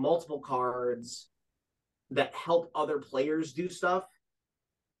multiple cards that help other players do stuff.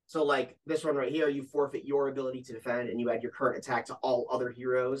 So like this one right here, you forfeit your ability to defend and you add your current attack to all other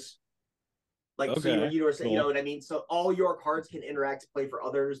heroes. Like, so you were saying, you know what I mean? So all your cards can interact to play for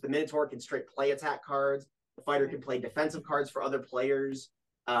others. The Minotaur can straight play attack cards. The fighter can play defensive cards for other players.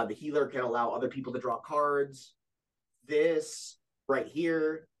 The healer can allow other people to draw cards. This right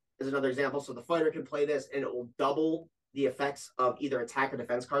here is another example. So the fighter can play this and it will double the effects of either attack or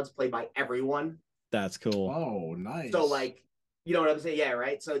defense cards played by everyone. That's cool. Oh, nice. So like, you know what I'm saying? Yeah,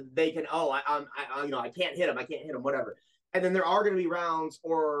 right. So they can, I can't hit him, whatever. And then there are going to be rounds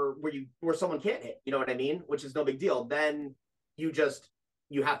where someone can't hit, you know what I mean? Which is no big deal. Then you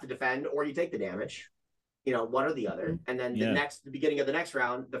have to defend or you take the damage, one or the other. And then the beginning of the next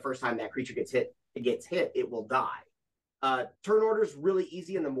round, the first time that creature gets hit, it will die. Turn order is really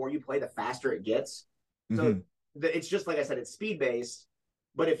easy. And the more you play, the faster it gets. So it's just, like I said, it's speed based.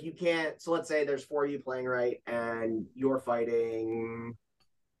 But if you can't, so let's say there's 4 of you playing, right? And you're fighting,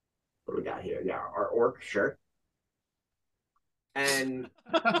 what do we got here? Yeah, our orc, sure. And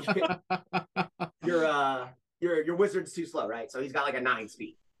your wizard's too slow, right? So he's got like a 9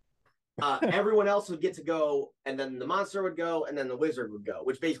 speed. Everyone else would get to go, and then the monster would go, and then the wizard would go,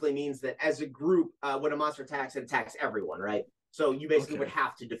 which basically means that as a group, when a monster attacks, it attacks everyone, right? So you basically would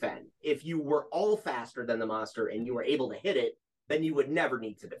have to defend. If you were all faster than the monster and you were able to hit it, then you would never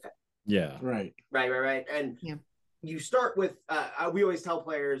need to defend. Yeah. Right. And you start with, we always tell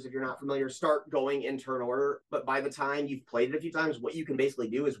players, if you're not familiar, start going in turn order. But by the time you've played it a few times, what you can basically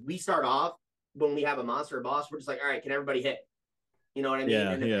do is we start off when we have a monster or boss, we're just like, all right, can everybody hit? You know what I mean?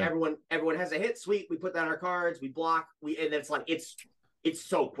 And if everyone has a hit, sweet. We put down our cards, we block, and it's like, it's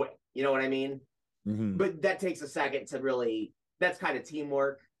so quick. You know what I mean? But that takes a second to really, that's kind of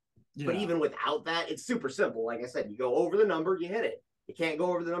teamwork. Yeah. But even without that, it's super simple. Like I said, you go over the number, you hit it. You can't go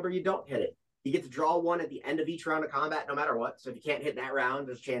over the number, you don't hit it. You get to draw one at the end of each round of combat, no matter what. So if you can't hit that round,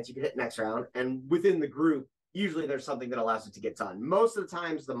 there's a chance you can hit next round. And within the group, usually there's something that allows it to get done. Most of the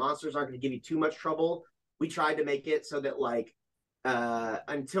times, the monsters aren't going to give you too much trouble. We tried to make it so that, like,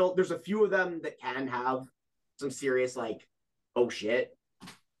 until there's a few of them that can have some serious, like, oh shit.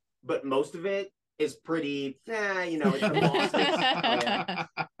 But most of it, is pretty, it's the Boston. Yeah.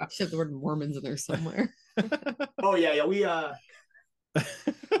 Should have the word Mormons in there somewhere. Oh yeah. We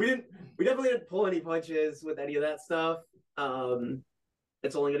definitely didn't pull any punches with any of that stuff.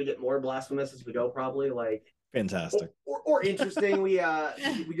 It's only going to get more blasphemous as we go, probably. Like fantastic or interesting. We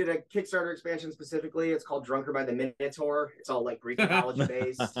did a Kickstarter expansion specifically. It's called Drunker by the Minotaur. It's all like Greek mythology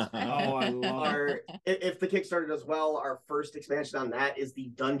based. Oh, I love it. If the Kickstarter does well, our first expansion on that is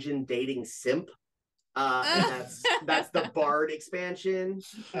the Dungeon Dating Simp. And that's the Bard expansion.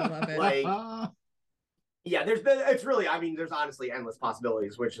 I love it. Like, yeah, it's really, I mean, there's honestly endless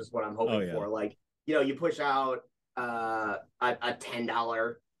possibilities, which is what I'm hoping for. Like, you push out a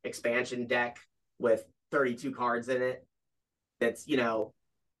 $10 expansion deck with 32 cards in it. That's,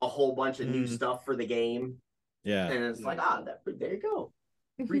 a whole bunch of new stuff for the game. Yeah. And it's like, there you go.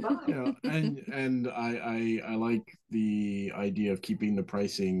 Free buy. And I like the idea of keeping the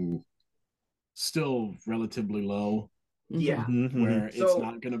pricing still relatively low. Yeah. Where it's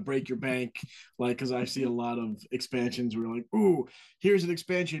not going to break your bank. Like, because I see a lot of expansions where like, ooh, here's an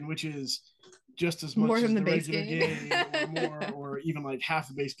expansion which is just as much more as than the base regular game. or more, or even like half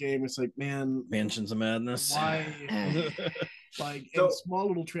the base game. It's like, man, Mansions of Madness. Why? Like, and small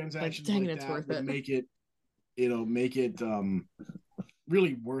little transactions like that would make it,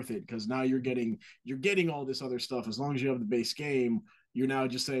 really worth it, because now you're getting all this other stuff. As long as you have the base game, you're now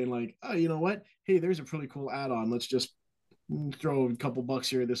just saying like, oh, you know what? Hey, there's a pretty cool add-on. Let's just throw a couple bucks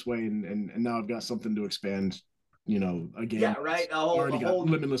here this way, and now I've got something to expand. A game. Yeah, right. Already got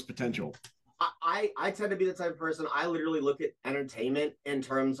limitless potential. I tend to be the type of person, I literally look at entertainment in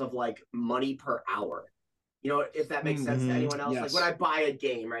terms of like money per hour. If that makes sense to anyone else. Yes. Like when I buy a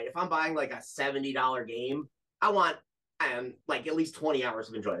game, right? If I'm buying like a $70 game, I want like at least 20 hours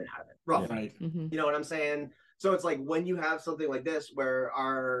of enjoyment out of it. Roughly. Right. You know what I'm saying? So it's like when you have something like this where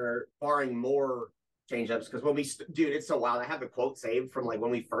are barring more change ups, because when dude, it's so wild. I have a quote saved from like when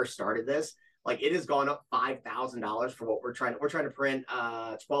we first started this. Like it has gone up $5,000 for what we're trying to print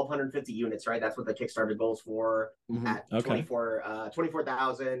 1,250 units, right? That's what the Kickstarter goals for at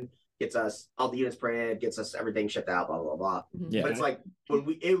 24,000 gets us all the units printed, gets us everything shipped out, blah, blah, blah. Yeah. But it's like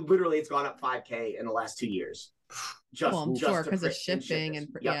when it's gone up 5K in the last 2 years. I'm sure because of shipping and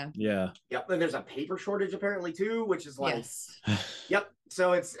Yep. And there's a paper shortage apparently too, which is like, yep.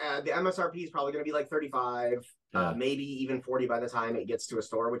 So it's the MSRP is probably going to be like 35, maybe even 40 by the time it gets to a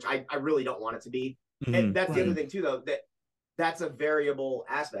store, which I really don't want it to be. And that's the other thing too, though, that's a variable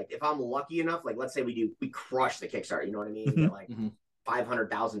aspect. If I'm lucky enough, like let's say we crush the Kickstarter, you know what I mean? Get like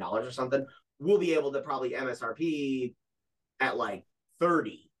 $500,000 or something, we'll be able to probably MSRP at like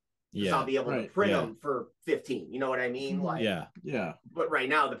 30. Yeah, I'll be able to print them for 15. You know what I mean? Like, yeah. But right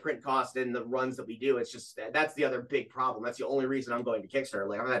now, the print cost and the runs that we do, it's just that's the other big problem. That's the only reason I'm going to Kickstarter.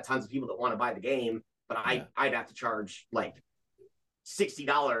 Like, I've had tons of people that want to buy the game, but I'd have to charge like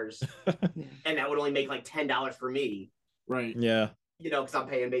 $60, and that would only make like $10 for me. Right. Yeah. Because I'm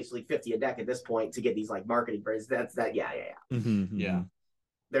paying basically $50 a deck at this point to get these like marketing breaks. That's that. Yeah. Yeah.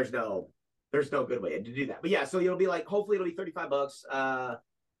 There's no good way to do that. But yeah, so it'll be like hopefully it'll be $35.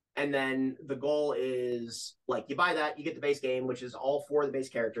 And then the goal is like you buy that, you get the base game, which is all 4 of the base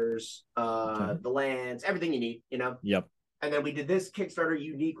characters, the lands, everything you need, Yep. And then we did this Kickstarter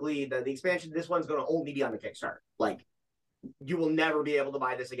uniquely. The expansion, this one's going to only be on the Kickstarter. Like you will never be able to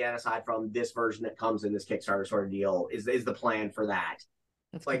buy this again aside from this version that comes in this Kickstarter sort of deal is the plan for that.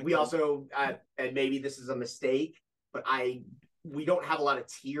 That's like we also, and maybe this is a mistake, but we don't have a lot of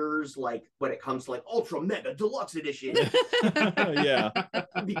tiers like when it comes to like ultra mega deluxe edition. Yeah.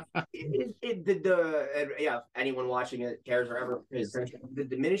 If anyone watching it cares or ever pays attention, the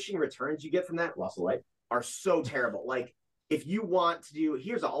diminishing returns you get from that loss of life are so terrible. Like if you want to do,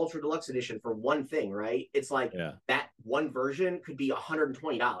 here's an ultra deluxe edition for one thing, right? It's like that one version could be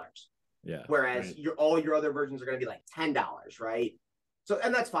 $120. Yeah. Whereas all your other versions are going to be like $10, right? So,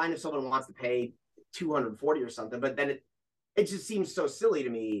 and that's fine if someone wants to pay $240 or something, but then it just seems so silly to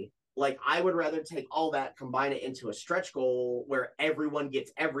me. Like I would rather take all that, combine it into a stretch goal where everyone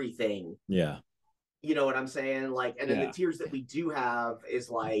gets everything. Yeah. You know what I'm saying? Like, and then the tiers that we do have is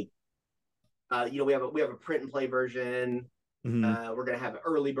like, we have a print and play version. We're going to have an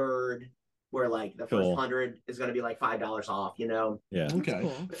early bird where like the first 100 is going to be like $5 off, Yeah. Okay.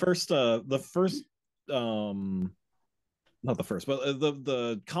 Cool. Not the first, but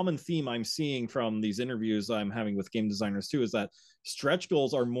the common theme I'm seeing from these interviews I'm having with game designers too is that stretch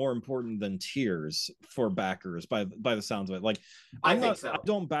goals are more important than tiers for backers by the sounds of it. Like I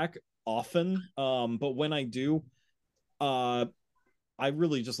don't back often, but when I do, I I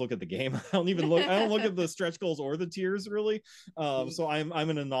really just look at the game. I don't look at the stretch goals or the tiers really. So I'm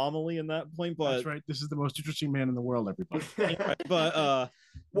an anomaly in that point. But that's right. This is the most interesting man in the world, everybody. yeah, but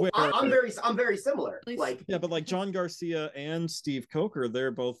well, I'm very similar. Like yeah, but like John Garcia and Steve Coker,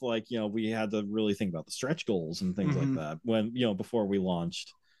 they're both like, we had to really think about the stretch goals and things like that when before we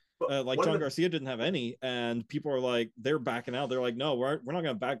launched. Like John Garcia didn't have any, and people are like, they're backing out. They're like, no, we're not going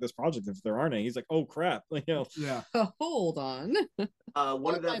to back this project if there aren't any. He's like, oh crap, Yeah. Hold on.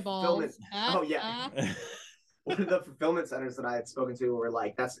 One of the fulfillment. Oh yeah. One of the fulfillment centers that I had spoken to were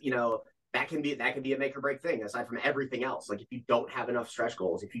like, that's that can be a make or break thing. Aside from everything else, like if you don't have enough stretch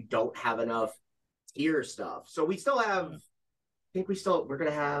goals, if you don't have enough tier stuff, so we still have. I think we're gonna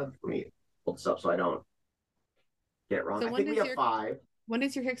have. Let me pull this up so I don't get it wrong. So I think we have 5. When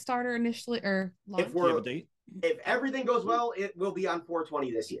is your Kickstarter initially or launch? Do you have a date? If everything goes well, it will be on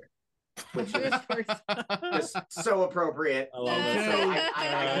 420 this year, which is just so appropriate. I love it. So I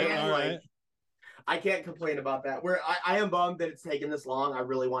can't I can't complain about that. Where I am bummed that it's taken this long. I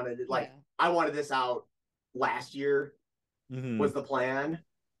really wanted it. I wanted this out last year was the plan,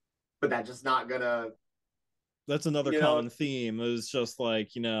 but that's just not gonna. That's another common theme. It was just like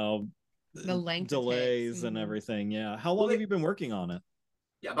the length delays and everything. Yeah. How long have you been working on it?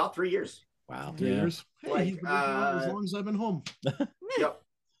 Yeah, about 3 years. Wow. 3 years. Hey, he's been working on it as long as I've been home. Yep.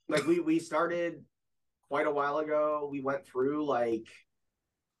 Like we started quite a while ago. We went through like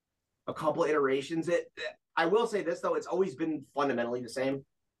a couple iterations. I will say this though, it's always been fundamentally the same.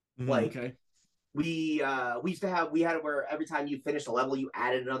 Like we used to have it where every time you finished a level, you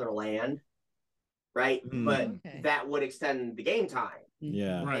added another land, right? But that would extend the game time.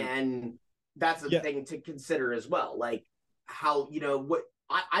 Yeah. Right. And that's a thing to consider as well. Like how what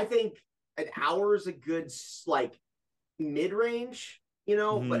I think an hour is a good like mid-range.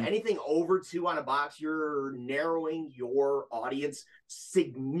 But anything over 2 on a box, you're narrowing your audience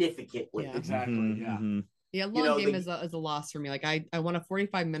significantly. Yeah. Exactly. Yeah, long game is a loss for me. Like I want a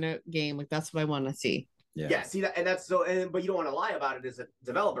 45-minute game. Like that's what I want to see. Yeah. See that, and that's so. But you don't want to lie about it as a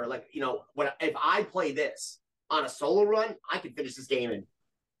developer. Like if I play this on a solo run, I could finish this game in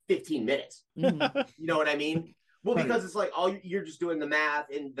 15 minutes. You know what I mean? Well, because it's like you're just doing the math,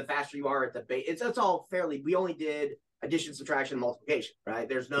 and the faster you are at the base, it's all fairly. We only did addition, subtraction, multiplication, right?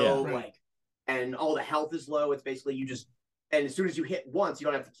 There's no and all the health is low. It's basically you just, and as soon as you hit once, you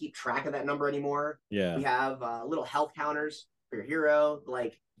don't have to keep track of that number anymore. Yeah. We have little health counters for your hero.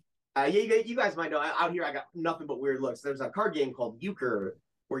 Like, you guys might know out here, I got nothing but weird looks. There's a card game called Euchre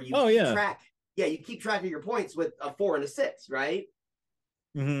where you keep track. Yeah, you keep track of your points with a 4 and a 6, right?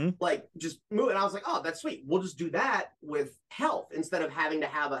 Like just move. And I was like, oh, that's sweet. We'll just do that with health instead of having to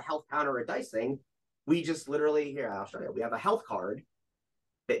have a health counter or a dice thing. We just literally here. I'll show you. We have a health card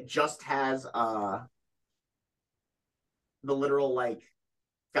that just has the literal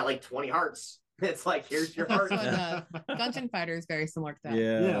got like 20 hearts. It's like here's your heart. Dungeon Fighter is very similar to that.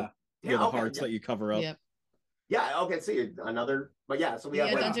 Yeah. The hearts that you cover up. Yep. Yeah. Okay. See another. But yeah. So we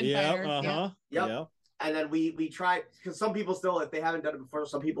have Dungeon Fighter. Yep. And then we tried because some people still, if they haven't done it before,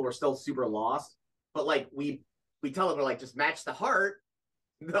 some people were still super lost. But like we tell them, we're like, just match the heart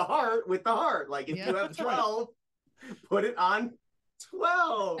with the heart. Like if you have 12, put it on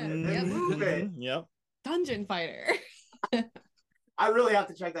 12 and move it. Yep. Dungeon Fighter. I really have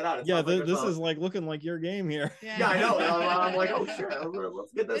to check that out. This is like looking like your game here. Yeah, I know. I'm like, oh shit,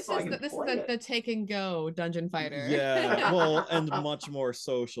 let's get this. This is the take and go Dungeon Fighter. Yeah, well, and much more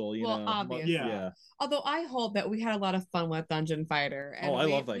social. Obviously. Yeah. Although I hold that we had a lot of fun with Dungeon Fighter, and I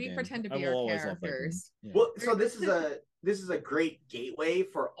love that we game. pretend to be our characters. Yeah. Well, so this is a great gateway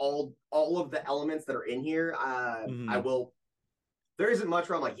for all of the elements that are in here. I will. There isn't much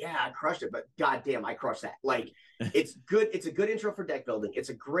where I'm like, yeah, I crushed it, but goddamn, I crushed that. Like, it's good. It's a good intro for deck building. It's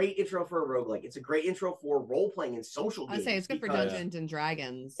a great intro for a roguelike. It's a great intro for role playing and social games. I say it's good for Dungeons and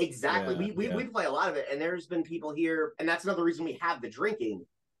Dragons. Exactly. We play a lot of it, and there's been people here, and that's another reason we have the drinking,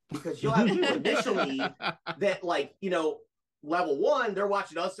 because you'll have people initially that level 1, they're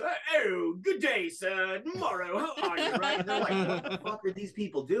watching us. Oh, good day, sir. Tomorrow, how are you? Right? And they're like, what the fuck are these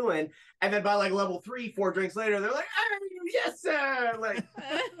people doing? And then by level 3, 4 drinks later, they're like, oh, yes, sir. Like,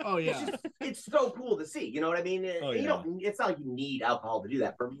 oh yeah, it's so cool to see. You know what I mean? It's not like you need alcohol to do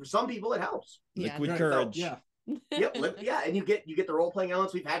that. For some people, it helps. Liquid courage. So, and you get the role playing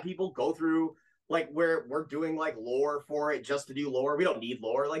elements. We've had people go through. Where we're doing lore for it just to do lore. We don't need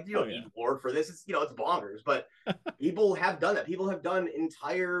lore. You don't need lore for this. It's it's bonkers. But people have done that. People have done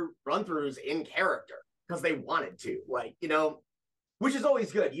entire run throughs in character because they wanted to. Which is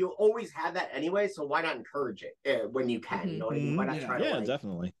always good. You always have that anyway. So why not encourage it when you can? You know what I mean? Why not try to?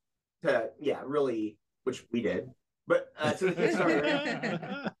 Definitely. Really, which we did. But to the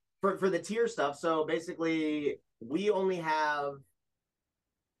Kickstarter for the tier stuff. So basically, we only have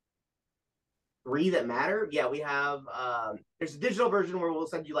 3 that matter. Yeah, we have there's a digital version where we'll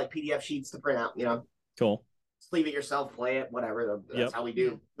send you like PDF sheets to print out, Cool. just leave it yourself, play it, whatever. That's how we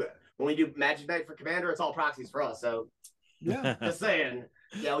do. When we do Magic Night for Commander, it's all proxies for us. So Yeah. just saying.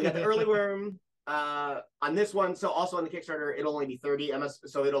 Yeah, we got the early worm on this one. So also on the Kickstarter, it'll only be 30 MS.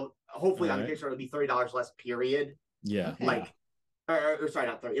 So it'll hopefully on the Kickstarter it'll be $30 less, period. Yeah. Okay. Like or sorry,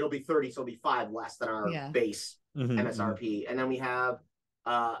 not 30. It'll be 30, so it'll be 5 less than our base MSRP. And then we have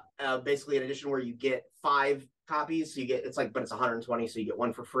basically an edition where you get 5 copies. So you get but it's 120, so you get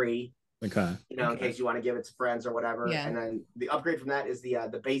 1 for free. Okay. In case you want to give it to friends or whatever. Yeah. And then the upgrade from that is the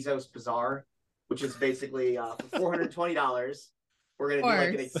Bezos Bazaar, which is basically for $420. We're gonna do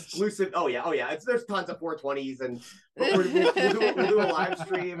like an exclusive. Oh yeah. There's tons of 420s, and we'll do a live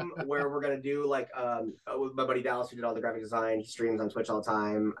stream where we're gonna do like with my buddy Dallas, who did all the graphic design. He streams on Twitch all the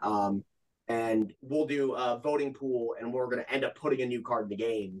time. And we'll do a voting pool, and we're gonna end up putting a new card in the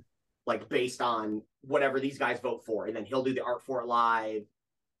game, like based on whatever these guys vote for, and then he'll do the art for it live.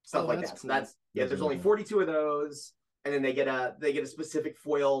 Stuff like that. Cool. So there's only 42 of those, and then they get a specific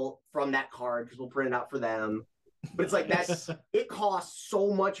foil from that card because we'll print it out for them. But it's like it costs so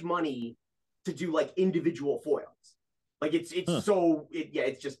much money to do like individual foils. Like it's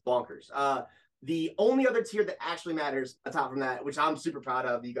just bonkers. The only other tier that actually matters aside from that, which I'm super proud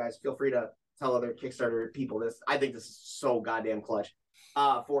of, you guys feel free to tell other Kickstarter people this. I think this is so goddamn clutch.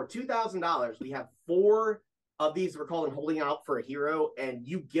 For $2,000, we have 4 of these. We're calling Holding Out for a Hero, and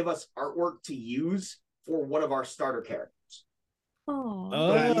you give us artwork to use for one of our starter characters.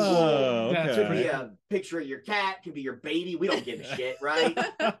 That's Could be a picture of your cat, could be your baby. We don't give a shit, right?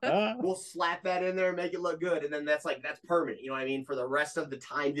 We'll slap that in there, make it look good, and then that's permanent. You know what I mean? For the rest of the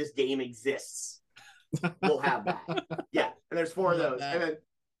time this game exists, we'll have that. Yeah, and there's 4 of those,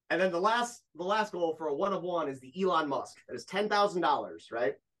 and then the last goal for a 1 of 1 is the Elon Musk. That is $10,000,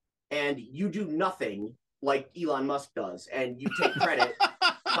 right? And you do nothing like Elon Musk does, and you take credit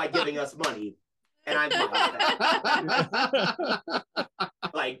by giving us money. And I'm fine with that.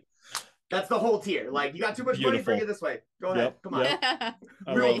 Like, that's the whole tier. Like, you got too much money, bring it this way. Go ahead. Come on.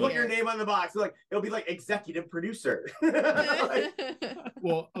 We will put your name on the box. Like, it'll be like executive producer.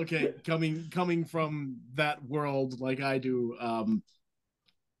 Well, okay, coming from that world like I do,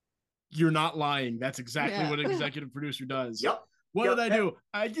 you're not lying. That's exactly what an executive producer does. Yep. What did I do?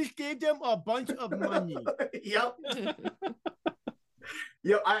 I just gave them a bunch of money. Yep.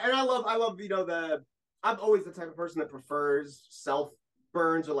 Yeah, I love I'm always the type of person that prefers self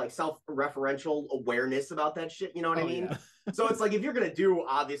burns or like self-referential awareness about that shit, you know what I mean? Yeah. So it's like, if you're gonna do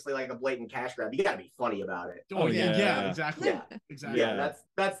obviously like a blatant cash grab, you gotta be funny about it. Exactly. Yeah, exactly. Yeah,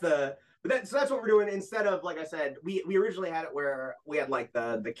 so that's what we're doing. Instead of, like I said, we originally had it where we had like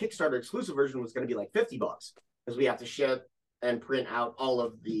the Kickstarter exclusive version was going to be like $50 because we have to ship and print out all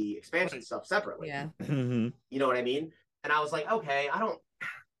of the expansion stuff separately. Yeah. You know what I mean? And I was like, okay, I don't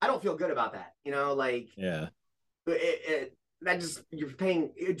feel good about that. Like, yeah, you're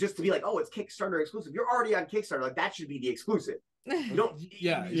paying just to be like, oh, it's Kickstarter exclusive. You're already on Kickstarter. Like, that should be the exclusive. You don't.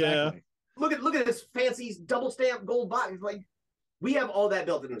 Yeah, exactly. Look at this fancy double stamp gold box. Like, we have all that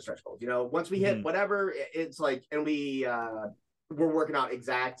built into the stretch goals. Once we hit whatever, it's like, and we're working out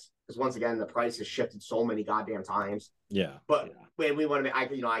exact, because once again the price has shifted so many goddamn times. Yeah. But when we want to make,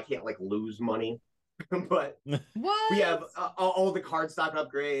 I can't like lose money. But what? We have all the card stock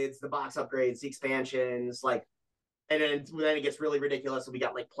upgrades, the box upgrades, the expansions, like, and then it gets really ridiculous. So we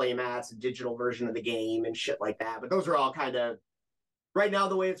got like play mats, a digital version of the game, and shit like that. But those are all kind of right now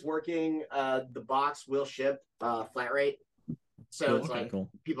the way it's working. The box will ship flat rate, so it's like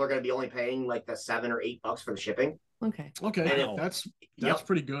people are going to be only paying like the $7 or $8 for the shipping. Okay, wow. That's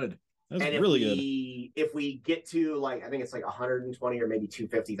pretty good. That's really good. If we get to like, I think it's like 120 or maybe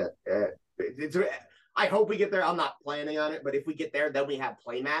 250, that I hope we get there. I'm not planning on it, but if we get there, then we have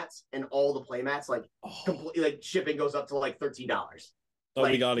playmats, and all the playmats, like completely, like shipping goes up to like $13. Oh,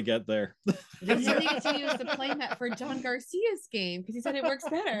 we got to get there. You need to use the playmat for John Garcia's game because he said it works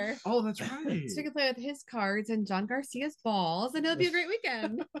better. Oh, that's right. So you can play with his cards and John Garcia's balls, and it'll be a great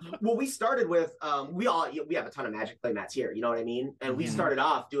weekend. Well, we started with we have a ton of Magic playmats here. You know what I mean? And we started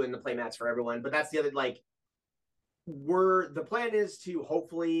off doing the playmats for everyone, but that's the other like. The plan is to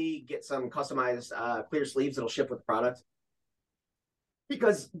hopefully get some customized clear sleeves that'll ship with the product,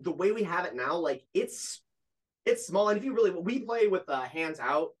 because the way we have it now, like, it's It's small, and if you really, we play with hands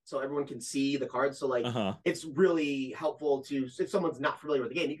out, so everyone can see the cards. So like, it's really helpful to, if someone's not familiar with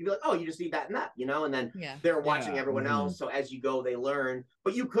the game, you can be like, oh, you just need that and that, and then they're watching everyone else. So as you go, they learn.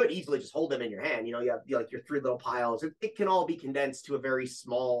 But you could easily just hold them in your hand. You have like your 3 little piles. It can all be condensed to a very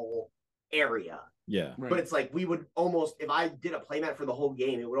small area. Yeah, but it's like we would almost, if I did a playmat for the whole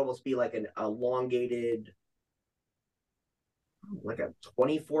game, it would almost be like an elongated, like a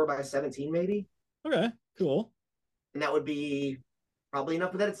 24 by 17 maybe. Okay, cool. And that would be probably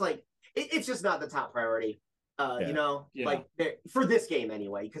enough. But then it's like, it's just not the top priority, like for this game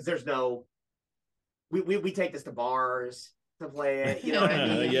anyway, because there's no, we take this to bars to play it, you know what I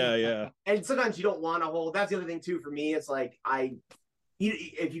mean? Yeah. And sometimes you don't want to hold, that's the other thing too for me. It's like,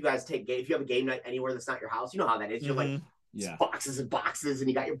 if you guys if you have a game night anywhere that's not your house, you know how that is. You're like, boxes and boxes, and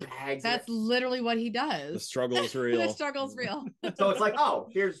you got your bags. That's literally what he does. The struggle is real. The struggle's real. So it's like, oh,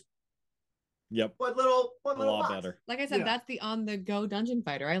 here's one little a lot box. better. Like I said, that's the on-the-go dungeon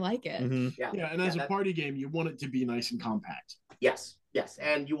fighter. I like it. Yeah, and as a party game, you want it to be nice and compact. Yes,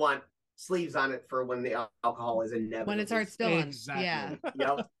 and you want sleeves on it for when the alcohol is inevitable. When it starts spilling. Exactly.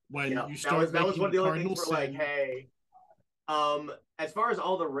 Yeah. When you start that was one of the only things we're like, hey, as far as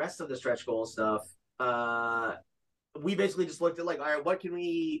all the rest of the stretch goal stuff, we basically just looked at like, all right, what can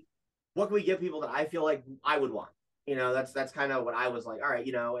we give people that I feel like I would want? That's kind of what I was like, all right,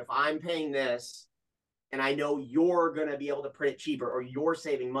 if I'm paying this and I know you're going to be able to print it cheaper or you're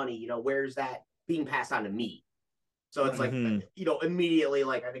saving money, where's that being passed on to me? So it's like, immediately,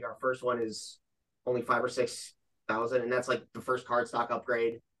 like, I think our first one is only 5,000 or 6,000, and that's like the first card stock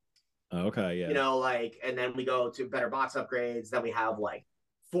upgrade. Okay, yeah. And then we go to better box upgrades. Then we have like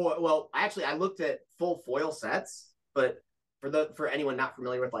I looked at full foil sets, but for anyone not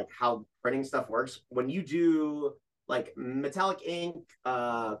familiar with like how printing stuff works, when you do like metallic ink,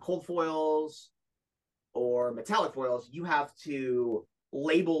 cold foils, or metallic foils, you have to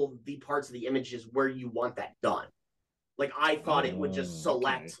label the parts of the images where you want that done. Like I thought it would just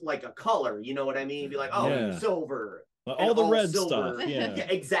select like a color, you know what I mean? Be like, silver. All the red silver. stuff. Yeah.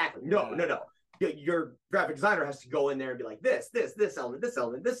 Exactly. No. Your graphic designer has to go in there and be like this element, this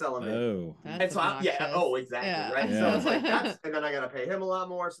element, this element. Oh. And so exactly. Yeah. Right. So it's like and then I gotta pay him a lot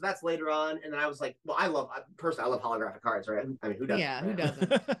more. So that's later on. And then I was like, well, I love holographic cards, right? I mean, who doesn't? Yeah, who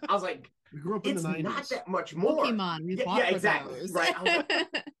doesn't? I was like, we grew up in the 90s. Not that much more. Pokemon. Exactly. Right.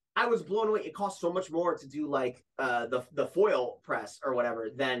 I was blown away. It costs so much more to do like the foil press or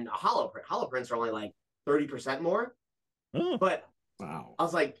whatever than a holo print. Holo prints are only like 30% more. Oh. But wow. I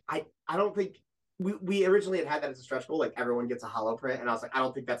was like, I don't think we originally had that as a stretch goal, like everyone gets a holo print, and I was like, I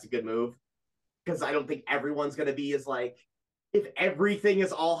don't think that's a good move because I don't think everyone's gonna be as like, if everything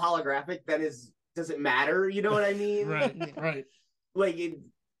is all holographic, then does it matter? You know what I mean? Right. Like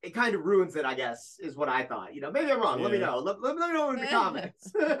it kind of ruins it, I guess, is what I thought. Maybe I'm wrong. Yeah. Let me know. Let me know in the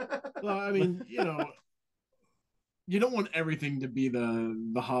comments. Well, I mean, you don't want everything to be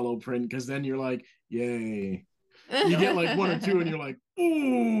the holo print because then you're like, yay. You get like 1 or 2 and you're like,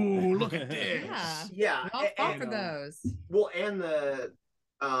 ooh, look at this. Yeah. I'll fall for those. Well, and the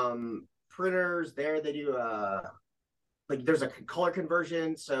printers there, they do like there's a color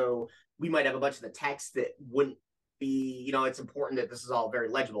conversion, so we might have a bunch of the text that wouldn't be, it's important that this is all very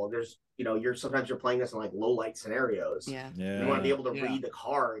legible. There's, sometimes you're playing this in like low light scenarios. Yeah. You want to be able to read the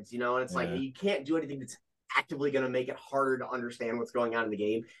cards, and it's like you can't do anything that's actively going to make it harder to understand what's going on in the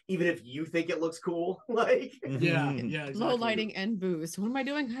game, even if you think it looks cool. Like exactly. Low lighting and boost. What am I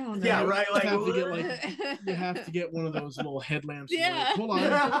doing? I don't know. Yeah, right. Like you have to get one of those little headlamps. Like, hold on,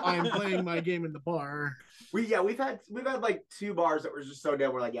 I'm playing my game in the bar. We've had like 2 bars that were just so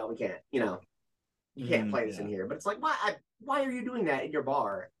dead. We're like, we can't. You can't play this in here. But it's like, why are you doing that in your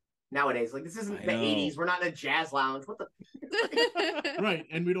bar nowadays? Like, this isn't the 80s. We're not in a jazz lounge. What the? Right.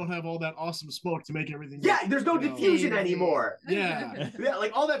 And we don't have all that awesome smoke to make everything. Yeah, there's no diffusion anymore. Yeah.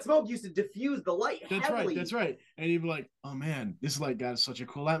 Like all that smoke used to diffuse the light heavily. That's right. And you'd be like, oh man, this light got such a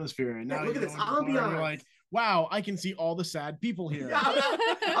cool atmosphere. And now look at this ambiance. You're like, wow, I can see all the sad people here. Yeah,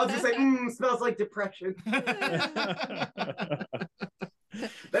 I was just saying, smells like depression.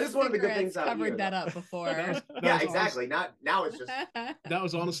 That is one of the good things out here. Covered that up before. Exactly. Now it's just. That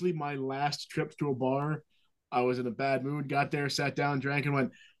was honestly my last trip to a bar. I was in a bad mood, got there, sat down, drank, and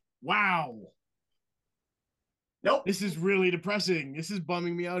went, wow. Nope. This is really depressing. This is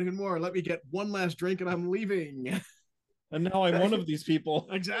bumming me out even more. Let me get one last drink and I'm leaving. And now I'm one of these people.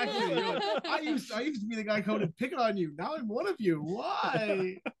 Exactly. Like, I used to be the guy coded picking on you. Now I'm one of you.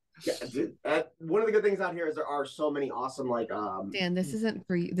 Why? Yeah, dude, one of the good things out here is there are so many awesome like Dan, this isn't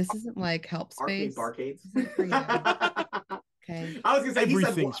for you. This isn't like help space. Barcades. Okay. Okay. I was gonna say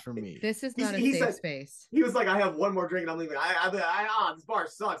Everything's for me. This is not a he safe said- space. He was like, I have one more drink and I'm leaving. This bar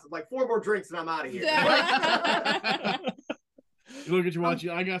sucks. I'm like, 4 more drinks and I'm out of here. You look at your watch.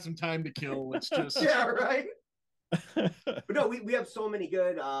 I got some time to kill. Let's just. Yeah, right. But no, we have so many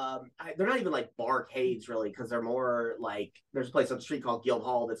good. They're not even like barcades really, because they're more like there's a place on the street called Guild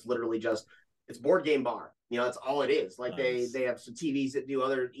Hall that's literally just it's board game bar. You know, that's all it is. Like Nice. they have some TVs that do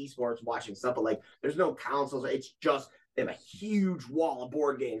other esports watching stuff, but like there's no consoles. It's just they have a huge wall of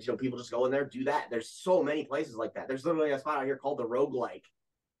board games. You know, people just go in there, do that. There's so many places like that. There's literally a spot out here called the Roguelike.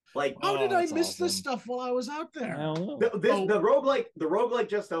 Like, How did I that's miss awesome. this stuff while I was out there? I don't know. the roguelike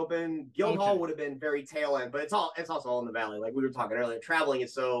just opened. Guild Hall Okay. would have been very tail end, but it's also all in the valley. Like we were talking earlier, traveling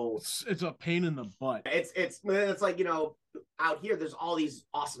is so It's a pain in the butt. it's like, you know, out here there's all these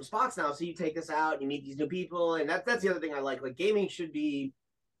awesome spots now. So you take this out, you meet these new people, and that's the other thing I like. Like gaming should be,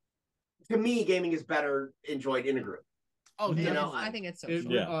 to me, gaming is better enjoyed in a group. Oh, You definitely. know, I think it's so. It-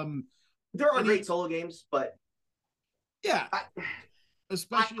 Yeah. There are Any- great solo games, but Yeah. I-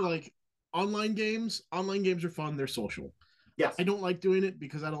 Especially like online games. Online games are fun. They're social. yes. I don't like doing it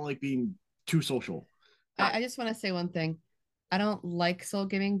because I don't like being too social. I just want to say one thing. I don't like soul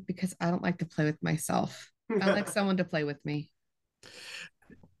gaming because I don't like to play with myself. I like someone to play with me.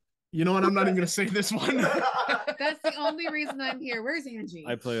 You know what? I'm not even going to say this one. That's the only reason I'm here. Where's Angie?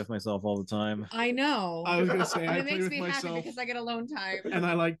 I play with myself all the time. I know. I was going to say And I it play makes with me happy myself because I get alone time. and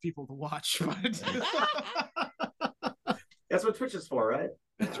I like people to watch. But That's what Twitch is for, right?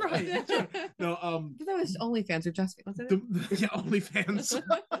 that's right. That's right. No, That was OnlyFans or just wasn't it? yeah, OnlyFans.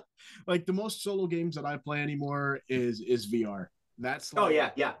 Like the most solo games that I play anymore is VR. That's Oh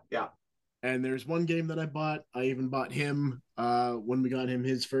like, yeah. And there's one game that I bought. I even bought him when we got him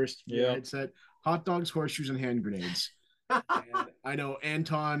his first VR Yeah. headset. Hot dogs, horseshoes, and hand grenades. And I know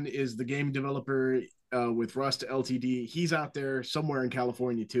Anton is the game developer with Rust Ltd. He's out there somewhere in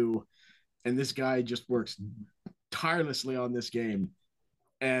California too, and this guy just works tirelessly on this game.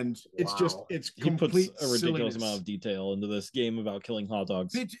 And it's just Wow. it's He puts complete a ridiculous silliness. amount of detail into this game about killing hot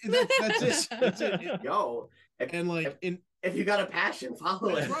dogs. That's it. That's it. Yo, And like if you got a passion, follow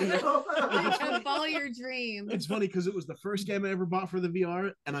it. That's You right. know? And follow your dream. it's funny because it was the first game I ever bought for the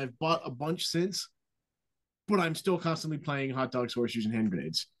VR, and I've bought a bunch since. But I'm still constantly playing hot dogs, horseshoes, and hand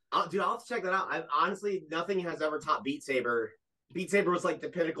grenades. Dude, I'll have to check that out. Honestly, nothing has ever topped Beat Saber. Beat Saber was like the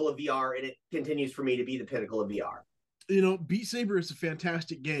pinnacle of VR, and it continues for me to be the pinnacle of VR. You know, Beat Saber is a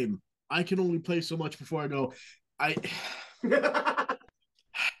fantastic game. I can only play so much before I go. You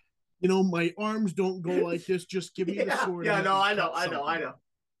know, my arms don't go like this. Just give me the sword. Yeah, and no, let me I cut know. something.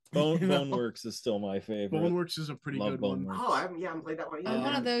 Bone, You know? Boneworks is still my favorite. Boneworks is a pretty Love good one. Boneworks. Oh, I haven't played that one I'm either.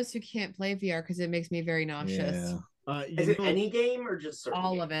 one of those who can't play VR because it makes me very nauseous. Yeah. You Is it know, any game or just certain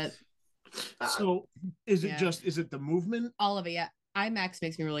All of games? it. So is it Yeah. is it the movement? All of it, yeah. IMAX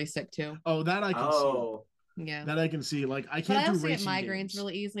makes me really sick too. Oh, that I can Oh, Yeah. see. That I can see. Like I But can't I do also get racing migraines games.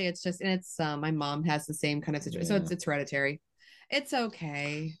 really easily. It's just, and it's my mom has the same kind of situation, so Yeah. it's hereditary. It's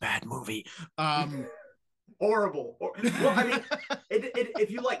okay. Bad movie. horrible. Well, I mean, if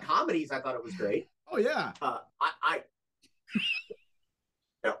you like comedies, I thought it was great. Oh yeah.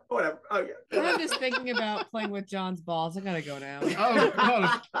 Yeah, whatever. Oh yeah. I'm just thinking about playing with John's balls. I gotta go now.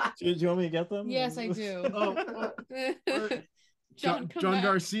 Oh, Do you want me to get them? Yes, I do. oh, John, come John back.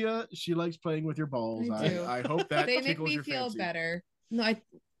 Garcia. She likes playing with your balls. I do. I hope that They make tickles me your feel fancy. better. No,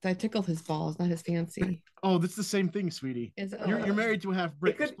 I tickle his balls, not his fancy. Oh, that's the same thing, sweetie. Is You're married to a half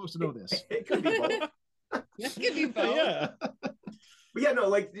Brit. It You're could- supposed to know this. It could be both. It could be both. Yeah. But yeah, no,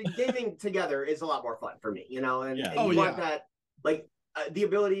 like the gaming together is a lot more fun for me, you know, and, Yeah. and Oh, you want yeah. that, like the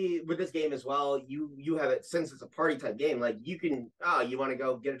ability with this game as well. You have it since it's a party type game. Like you can, you want to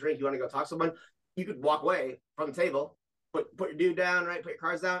go get a drink, you want to go talk to someone, you could walk away from the table, put your dude down, right, put your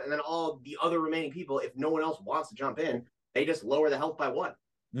cards down, and then all the other remaining people, if no one else wants to jump in, they just lower the health by one.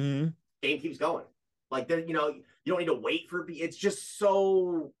 Mm-hmm. Game keeps going. Like there, you know, you don't need to wait for. It's just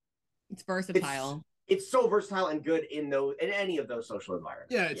so. It's versatile. It's so versatile and good in any of those social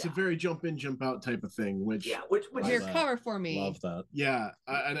environments. Yeah, it's a very jump in, jump out type of thing. Which which Love Here, is that. cover for me. Love that. yeah,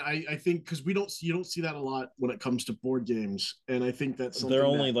 I think because you don't see that a lot when it comes to board games, and I think that's something There are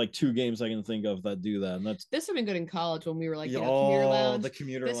only that- like 2 games I can think of that do that, and that's This would have been good in college when we were like, commuter lounge. the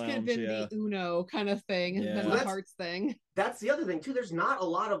commuter This could have lounge. been Yeah. the Uno kind of thing, and Yeah. then Well, the hearts thing. that's the other thing too. There's not a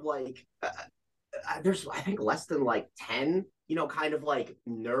lot of like. There's I think less than like 10, you know, kind of like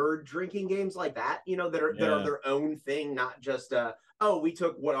nerd drinking games like that, you know, that are Yeah. their own thing, not just we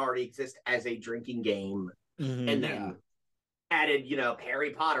took what already exists as a drinking game Mhm. and then added, you know,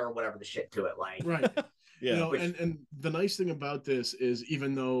 Harry Potter or whatever the shit to it. Like right. Yeah. You know, Which- and the nice thing about this is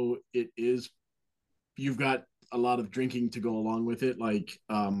even though it is, you've got a lot of drinking to go along with it. Like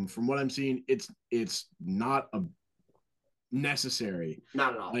from what I'm seeing, it's not a necessary.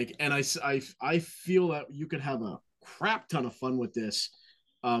 Not at all. Like, and I feel that you could have a crap ton of fun with this,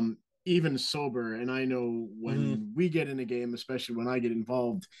 even sober. And I know when we get in a game, especially when I get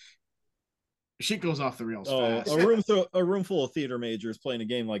involved, shit goes off the rails fast. A room full of theater majors playing a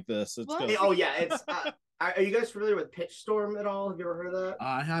game like this. Oh yeah, it's. Are you guys familiar with Pitch Storm at all? Have you ever heard of that?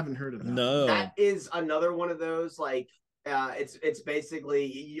 I haven't heard of that. No. That is another one of those, like, it's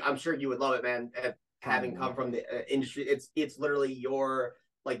basically, I'm sure you would love it, man. Having come from the industry, it's literally your,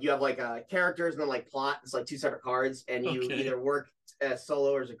 like, you have like characters and then like plot. It's like two separate cards, and you either work as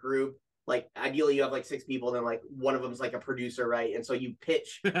solo or as a group. Like ideally, you have like 6 people, and then like one of them's like a producer, right? And so you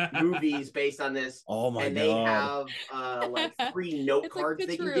pitch movies based on this. Oh my god! And they have like 3 note cards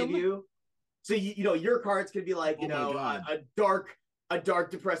they can give you. So you know your cards could be like a dark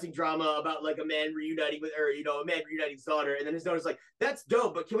depressing drama about like a man reuniting with, or a man reuniting his daughter, and then his daughter's like, that's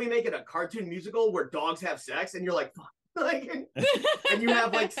dope, but can we make it a cartoon musical where dogs have sex? And you're like, fuck. Like, and you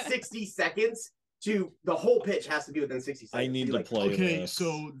have like 60 seconds to, the whole pitch has to be within 60 seconds. I need to play this.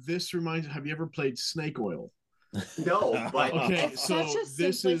 So this reminds, have you ever played Snake Oil? No, but it's such a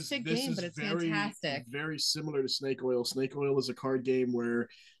simplistic game, but it's very, fantastic. Very similar to Snake Oil. Snake Oil is a card game where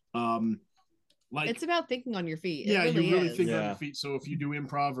like, it's about thinking on your feet. Yeah, really you really is. think on your feet. So if you do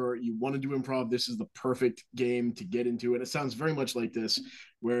improv or you want to do improv, this is the perfect game to get into. And it sounds very much like this,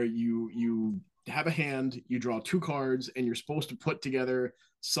 where you have a hand, you draw 2 cards, and you're supposed to put together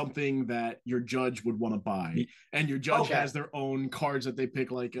something that your judge would want to buy. And your judge has their own cards that they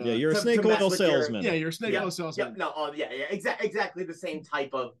pick. Like you're a Snake Oil salesman. You're a Snake Oil salesman. Exactly the same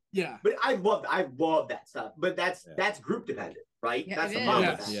type of. Yeah. But I love that stuff. But that's group dependent, right? Yeah, that's the problem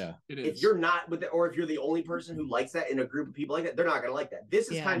with that. Yeah, it is. If you're not with it, or if you're the only person who likes that in a group of people like that, they're not gonna like that.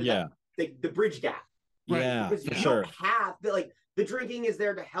 This is kind of the bridge gap. Right? Yeah, because you don't have the drinking is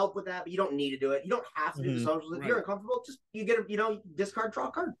there to help with that, but you don't need to do it. You don't have to do the socials. If you're uncomfortable, just you get discard, draw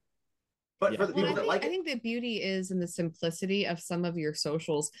a card. But for the people that like it, I think the beauty is in the simplicity of some of your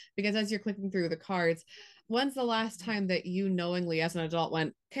socials, because as you're clicking through the cards, when's the last time that you knowingly as an adult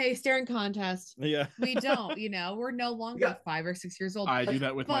went, okay, staring contest? Yeah. We don't, we're no longer 5 or 6 years old. I do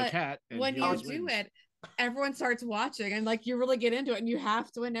that with my cat. When you do it, everyone starts watching, and like you really get into it, and you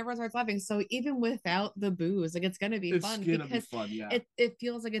have to, and everyone starts laughing. So even without the booze, like it's gonna be fun. It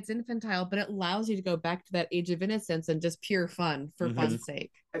feels like it's infantile, but it allows you to go back to that age of innocence and just pure fun for fun's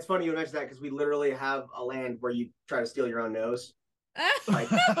sake. It's funny you mentioned that, because we literally have a land where you try to steal your own nose. Like,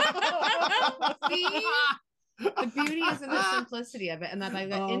 see? The beauty is in the simplicity of it, and that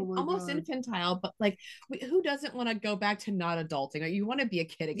almost infantile, but like, who doesn't want to go back to not adulting? Like, you want to be a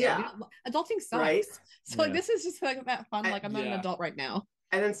kid again. Yeah. Adulting sucks. Right? So like, this is just like that fun. Like, I'm not an adult right now.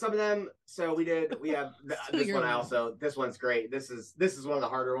 And then some of them. So we have this one. This one's great. This is one of the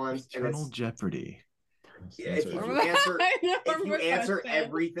harder ones. Eternal Jeopardy. If you answer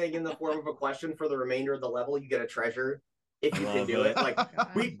everything in the form of a question for the remainder of the level, you get a treasure. If you can do it. Like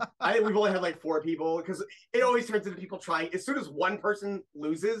I think we've only had like 4 people, because it always turns into people trying. As soon as one person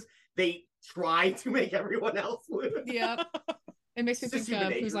loses, they try to make everyone else lose. Yeah. It makes me think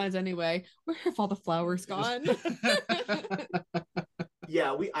of Whose Line Is It Anyway? Where have all the flowers gone?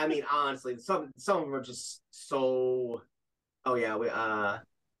 Yeah, I mean, honestly, some of them are just so. Oh yeah,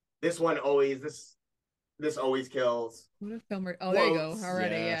 this always kills. What a filmer! Oh, there you go.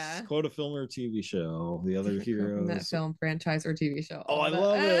 Already, yeah. Quote a film or TV show. The other heroes. That film, franchise, or TV show. Oh, I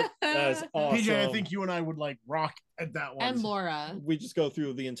love it. That is awesome. PJ, I think you and I would like rock at that one. And Laura. We just go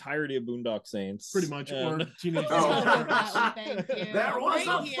through the entirety of Boondock Saints. Pretty much. Or Teenage Thank you. There was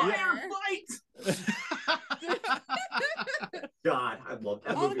a firefight. God, I love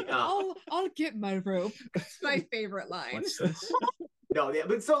that movie. I'll get my rope. It's my favorite line. What's this? No, yeah,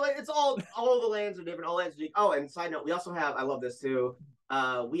 but so like, it's all the lands are different. All lands are. Oh, and side note, we also have. I love this too.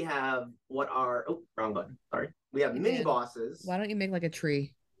 We have wrong button. Sorry. We have mini bosses. Why don't you make like a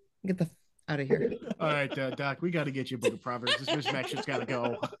tree? Get the out of here. All right, Doc, we got to get you a book of Proverbs. This mismatch got to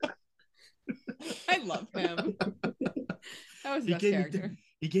go. I love him. That was the best character.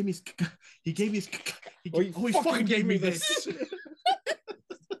 He gave me his. He fucking gave me this.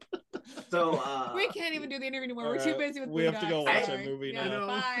 So we can't even do the interview anymore. We're too busy with. We have to go watch a movie now.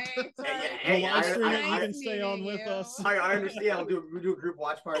 Bye. Hey, you can stay on with us. I understand. We'll do a group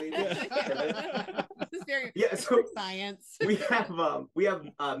watch party. This is very so science. we have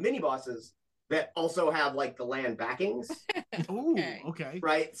mini bosses that also have like the land backings. Oh, okay.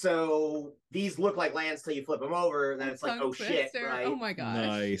 Right. So these look like lands till you flip them over, and then it's like, Tongue oh shit, twister. right? Oh my gosh.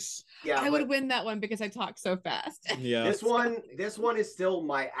 Nice. Yeah, I would win that one because I talk so fast. Yeah. This one is still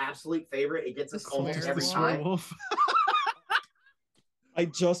my absolute favorite. It gets us The almost swear every wolf. Swear time. wolf. I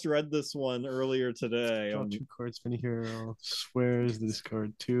just read this one earlier today. Draw 2 cards, Finny Hero swears the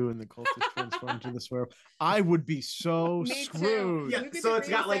discard 2, and the cultist transforms into the swear. I would be so Me too. screwed. Yeah, We could so agree it's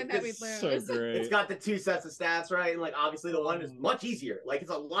got, like, that we'd this- lose. So great. It's got the 2 sets of stats, right? And like obviously the one is much easier. Like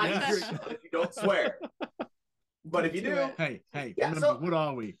it's a lot Yes. easier if you don't swear. But if you do, Hey, Yeah, remember, so- what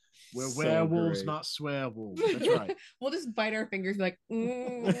are we? We're So werewolves, great. not swear wolves. That's right. We'll just bite our fingers like,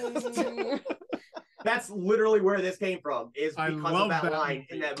 that's literally where this came from, is I because love of that that line movie.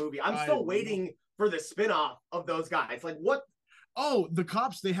 in that movie. I'm I still love- waiting for the spin-off of those guys. Like what? Oh, the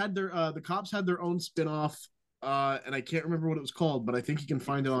cops, they had the cops had their own spin-off, and I can't remember what it was called, but I think you can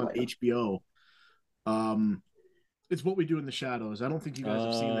find it on HBO. It's What We Do in the Shadows. I don't think you guys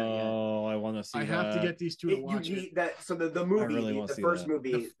have seen that yet. Oh, I want to see I that. have to get these two to You watch it. need that. So the movie, really wanna the see first that.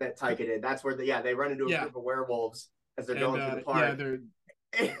 movie that Taika did, that's where they run into a Yeah. group of werewolves as they're And, going through the park.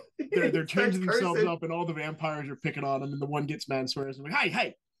 yeah, they're changing themselves up, and all the vampires are picking on them, and the one gets mad and swears, and like,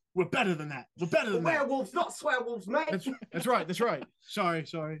 hey, we're better than that. We're better than that. Werewolves, not swearwolves, mate. That's right.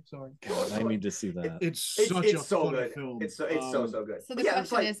 Sorry. God, I need to see that. It's such a It's so funny good. film. It's so good. So But the yeah, it's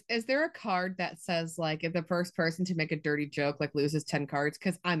question like, is there a card that says like if the first person to make a dirty joke like loses 10 cards?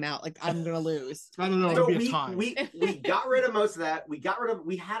 Because I'm out. Like I'm gonna lose. I don't know. so It'd be a tie. we got rid of most of that.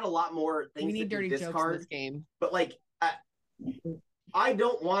 We had a lot more things We need that dirty you jokes in discard, this game. but like I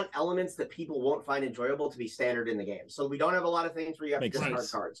don't want elements that people won't find enjoyable to be standard in the game. So we don't have a lot of things where you have Makes to discard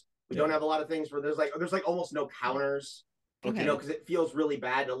sense. cards. We Yeah. don't have a lot of things where there's like almost no counters. Okay. You know, because it feels really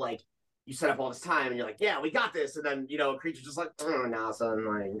bad to like you set up all this time and you're like, yeah, we got this, and then a creature's just like, oh, nah, son,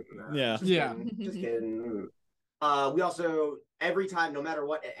 like, nah, Yeah. just Yeah. kidding, just kidding. We also every time, no matter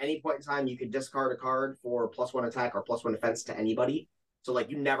what, at any point in time, you can discard a card for +1 attack or +1 defense to anybody. So like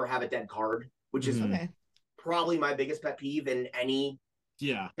you never have a dead card, which is Mhm. Okay. probably my biggest pet peeve in any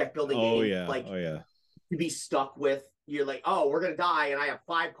Yeah. deck building Oh game. yeah. Like Oh yeah. to be stuck with, you're like, oh, we're gonna die, and I have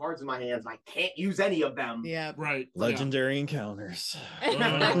 5 cards in my hands, and I can't use any of them. Yeah. Right. Legendary encounters.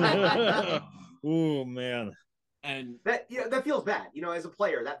 Oh man. And That that feels bad. As a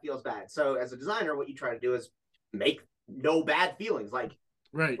player, that feels bad. So as a designer, what you try to do is make no bad feelings. Like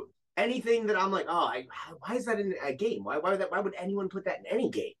right. anything that I'm like, oh, why is that in a game? Why would anyone put that in any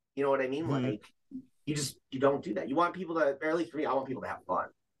game? You know what I mean? Mhm. Like you don't do that. You want people to, or at least for me, I want people to have fun.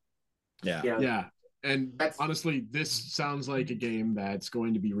 Yeah. Yeah. And That's- honestly, this sounds like a game that's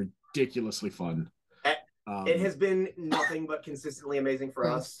going to be ridiculously fun. It has been nothing but consistently amazing for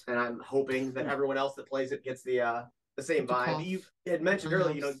us, and I'm hoping that everyone else that plays it gets the same It's a vibe. cough. You had mentioned My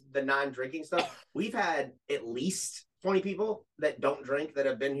earlier, house. the non-drinking stuff. We've had at least 20 people that don't drink that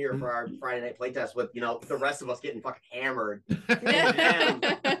have been here for our Friday night playtest with, the rest of us getting fucking hammered.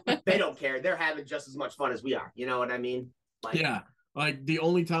 They don't care. They're having just as much fun as we are. You know what I mean? Like, Yeah. Like the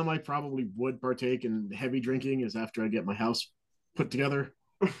only time I probably would partake in heavy drinking is after I get my house put together.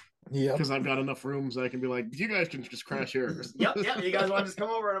 Yeah. Because I've got enough rooms that I can be like, you guys can just crash here. Yep. You guys want to just come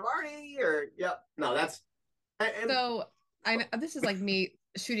over and a party? Or, yep. No, that's. And, So I know this is like me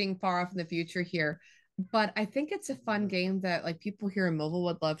shooting far off in the future here, but I think it's a fun game that like people here in Mobile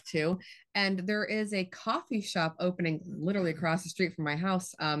would love too. And there is a coffee shop opening literally across the street from my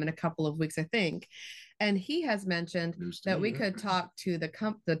house in a couple of weeks, I think. And he has mentioned that we could talk to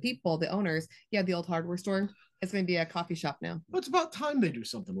the people, the owners. Yeah, the old hardware store. It's going to be a coffee shop now. Well, it's about time they do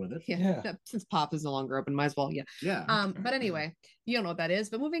something with it. Yeah. Since Pop is no longer open, might as well. Yeah. Yeah. But anyway, you don't know what that is.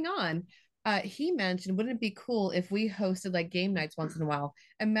 But moving on, he mentioned, wouldn't it be cool if we hosted like game nights once in a while?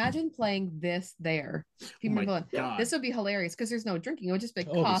 Imagine playing this there. People my going, God. this would be hilarious because there's no drinking. It would just be Oh,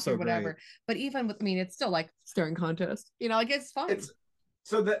 it'd be coffee so or whatever. But even with, it's still like staring contest. Like it's fun.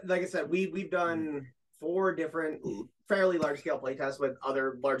 So that, like I said, we've done 4 different fairly large scale playtests with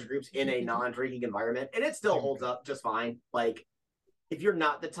other large groups in a non-drinking environment, and it still holds up just fine. Like if you're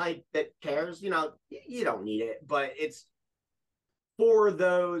not the type that cares, you don't need it, but it's for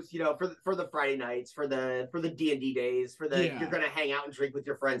those, for the Friday nights, for the D&D days, you're gonna hang out and drink with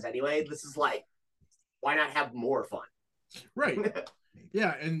your friends anyway. This is like, why not have more fun? Right.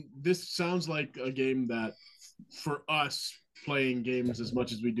 Yeah, and this sounds like a game that for us playing games as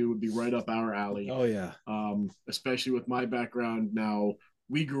much as we do would be right up our alley. Oh yeah. Especially with my background now.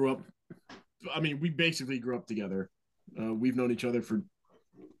 We basically grew up together. We've known each other for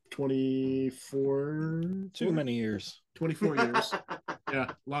 24 Too many years. 24 years.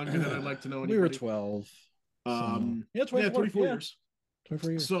 Yeah, longer than I'd like to know anybody. We were 12. Yeah, 24, 24 years.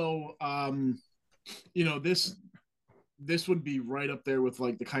 24 years. So, this would be right up there with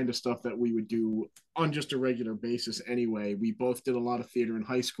like the kind of stuff that we would do on just a regular basis anyway. We both did a lot of theater in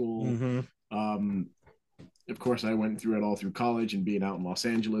high school. Mm-hmm. Of course, I went through it all through college and being out in Los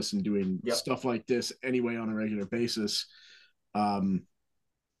Angeles and doing stuff like this anyway on a regular basis.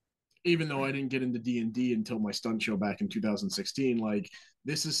 Even though I didn't get into D&D until my stunt show back in 2016, like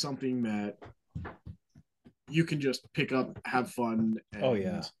this is something that you can just pick up, have fun.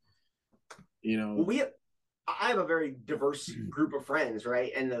 And, Well, I have a very diverse group of friends,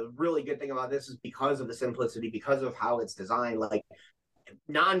 right? And the really good thing about this is because of the simplicity, because of how it's designed, like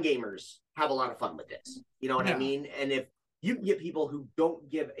non-gamers have a lot of fun with this. You know what I mean? And if you can get people who don't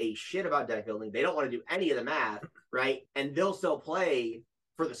give a shit about deck building, they don't want to do any of the math, right? And they'll still play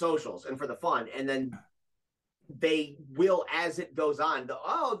for the socials and for the fun. And then they will, as it goes on, they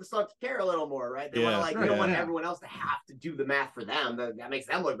start to care a little more, right? They want to they don't want everyone else to have to do the math for them. That makes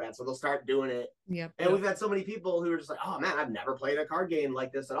them look bad. So they'll start doing it. Yep. And we've had so many people who are just like, oh man, I've never played a card game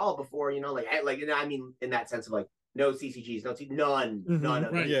like this at all before. I mean, in that sense of like no CCGs, none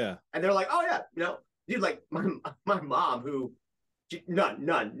of it. Yeah. And they're like, oh yeah, dude, like my mom who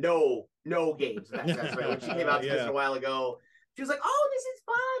no games in that sense, right? When she came out to this a while ago, she was like, oh, this is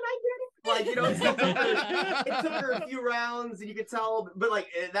fun. I get it. Like, it took her a few rounds and you could tell, but like,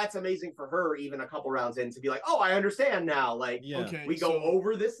 that's amazing for her, even a couple rounds in, to be like, oh, I understand now. Like, we go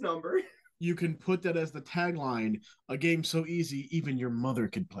over this number. You can put that as the tagline, a game so easy, even your mother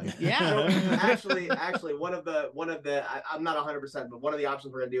could play it. Yeah. actually, one of the, I'm not 100%, but one of the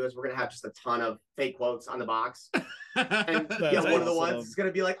options we're going to do is we're going to have just a ton of fake quotes on the box. And one of the ones is going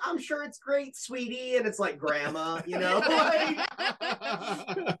to be like, I'm sure it's great, sweetie. And it's like grandma,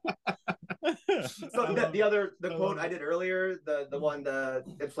 So the quote I did earlier, the one that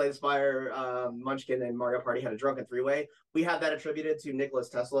Slay the Spire, Munchkin, and Mario Party had a drunken three-way. We have that attributed to Nicholas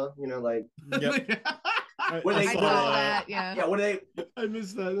Tesla. Like, when they that, when they, I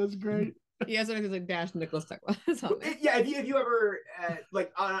missed that. That's great. He has something like Dash Nicholas Tesla. If you ever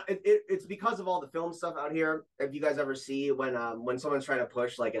it's because of all the film stuff out here. If you guys ever see when someone's trying to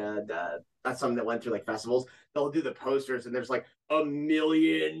push like that's something that went through like festivals, they'll do the posters and there's like a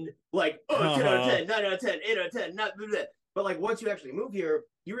million like 10 out of 10, 9 out of 10, 8 out of 10, not blah, blah. But like once you actually move here,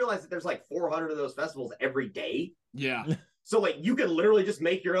 you realize that there's like 400 of those festivals every day. Yeah. So like you can literally just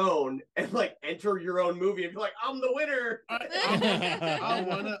make your own and like enter your own movie and be like, I'm the winner.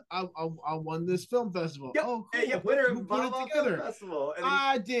 I won this film festival. Yep. Oh, cool. Yeah, winner Who put it together? Festival. And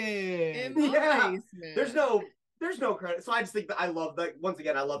I did. There's no credit. So I just think that I love that. Once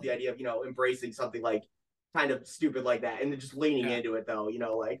again, I love the idea of embracing something like kind of stupid like that and then just leaning into it though.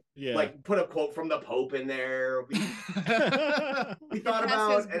 Like put a quote from the Pope in there. We thought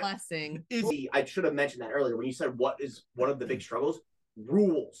about his blessing. I should have mentioned that earlier when you said what is one of the big struggles.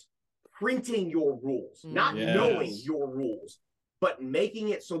 Rules, printing your rules, not knowing your rules, but making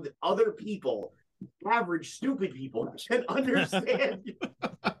it so that other people, average stupid people, can understand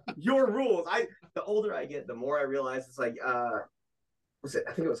your rules. The older I get, the more I realize it's like I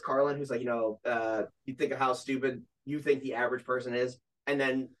think it was Carlin who's like, you think of how stupid you think the average person is, and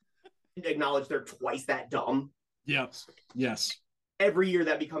then acknowledge they're twice that dumb. Yes. Every year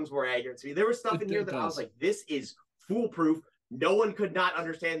that becomes more accurate to me. There was stuff in here that I was like, this is foolproof. No one could not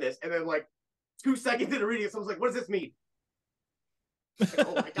understand this. And then like 2 seconds into reading it, someone's like, what does this mean? Like,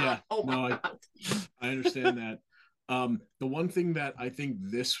 oh my God. Oh my God. I understand that. The one thing that I think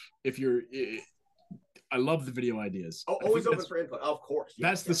I love the video ideas. Always open for input, of course.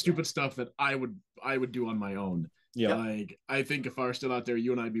 That's the stupid stuff that I would do on my own. Yeah. Like I think if I were still out there,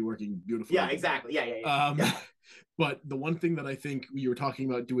 you and I'd be working beautifully. Yeah, exactly. Yeah. But the one thing that I think you were talking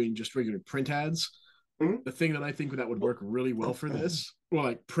about doing just regular print ads, the thing that I think that would work really well for this, or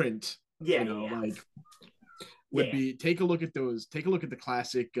like print, would be take a look at the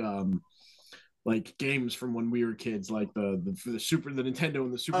classic like games from when we were kids, like the Nintendo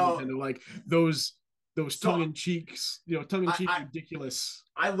and the Super Nintendo, like those tongue-in-cheek ridiculous.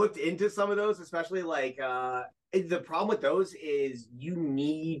 I looked into some of those, especially like the problem with those is you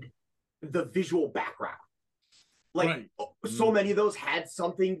need the visual background. Like so many of those had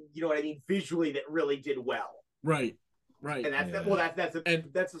something, visually that really did well. Right. And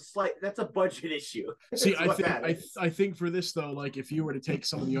that's a budget issue. See, I think for this though, like if you were to take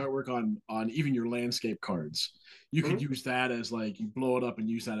some of the artwork on even your landscape cards, you could use that as like you blow it up and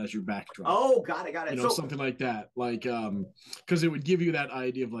use that as your backdrop. Oh, got it. Something like that. Like because it would give you that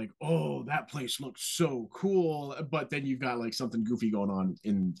idea of like, oh, that place looks so cool, but then you've got like something goofy going on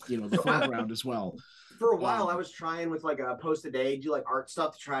in the foreground as well. For a while, I was trying with like a post a day, do like art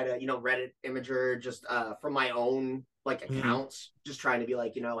stuff to try to Reddit Imager just from my own like accounts, just trying to be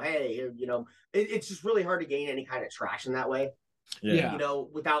like, hey, here, it's just really hard to gain any kind of traction that way. Yeah.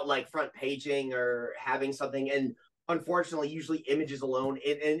 Without like front paging or having something. And unfortunately, usually images alone,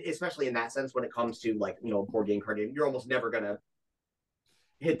 and especially in that sense, when it comes to like, board game, card game, you're almost never gonna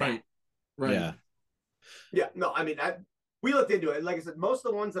hit that. Right. Yeah. No, I mean, we looked into it. Like I said, most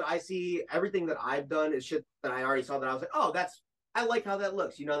of the ones that I see, everything that I've done is shit that I already saw that I was like, oh, I like how that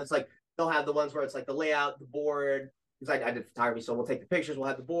looks. It's like they'll have the ones where it's like the layout, the board. Because I did photography, so we'll take the pictures. We'll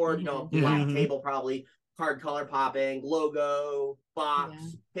have the board, black table probably, card color popping, logo, box,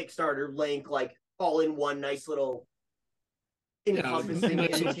 Kickstarter link, like all in one nice little encompassing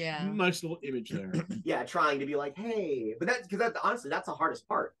image. Nice little image there. Yeah, trying to be like, hey, but honestly, that's the hardest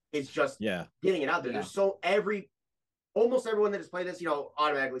part. It's just getting it out there. There's almost everyone that has played this,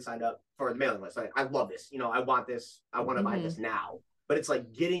 automatically signed up for the mailing list. I love this. I want this. I want to buy this now. But it's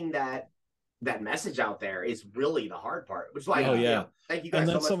like getting that message out there is really the hard part. Which is why, thank you guys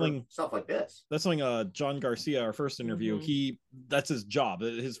so much for stuff like this. That's something John Garcia, our first interview, that's his job.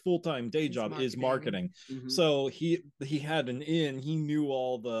 His full-time day job is marketing. So he had he knew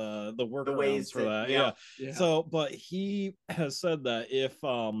all the workarounds for that. Yeah. So, but he has said that if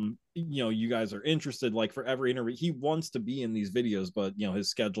you guys are interested, like for every interview, he wants to be in these videos, but his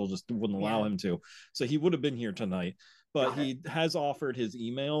schedule just wouldn't allow him to. So he would have been here tonight. But he has offered his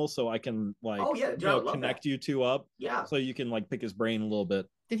email, so I can connect you two up. Yeah. So you can pick his brain a little bit.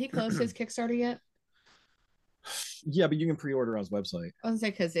 Did he close his Kickstarter yet? Yeah, but you can pre-order on his website. I was gonna say,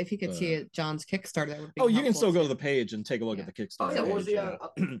 because if you could see it, John's Kickstarter, that would be. You can still go to the page and take a look at the Kickstarter. What was the?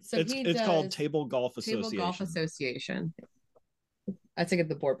 So it's called Table Golf Association. Table Golf Association. I think it's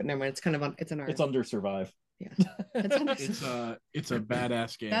the board, but never mind. It's kind of it's an art. It's under Survive. Yeah, it's a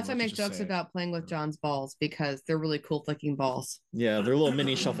badass game. That's why I make jokes about playing with John's balls, because they're really cool looking balls. Yeah, they're little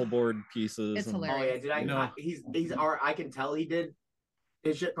mini shuffleboard pieces. It's hilarious. Oh yeah, he's I can tell he did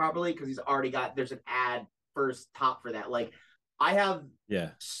his shit properly, because he's already got, there's an ad first top for that. Like I have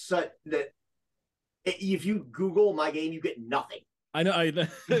such that if you Google my game, you get nothing. I know.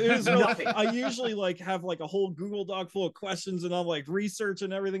 I usually have a whole Google Doc full of questions, and I'm research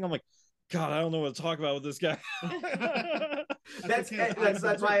and everything. I'm like, God, I don't know what to talk about with this guy. That's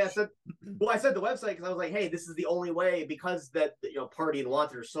why I said the website, because I was like, hey, this is the only way, because that Party and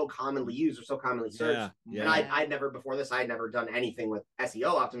Wanted are so commonly used or so commonly searched. And I'd never done anything with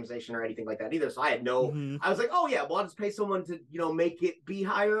SEO optimization or anything like that either. So I had no. I was like, oh yeah, well I'll just pay someone to make it be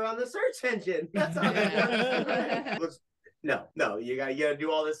higher on the search engine. That's all. No, you gotta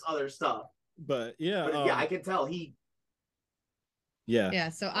do all this other stuff. But I can tell he.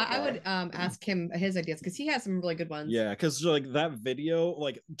 So I would ask him his ideas, because he has some really good ones. Yeah, because that video,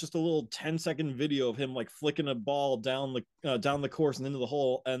 just a little 10-second video of him flicking a ball down the course and into the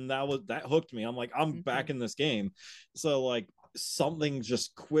hole, and that hooked me. I'm like, I'm back in this game. So something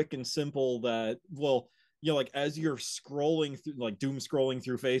just quick and simple that as you're scrolling through doom scrolling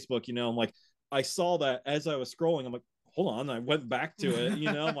through Facebook, I'm like, I saw that as I was scrolling. I'm like, hold on, I went back to it.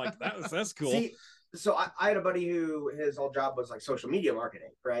 I'm like, that's cool. See, so I had a buddy who his whole job was social media marketing,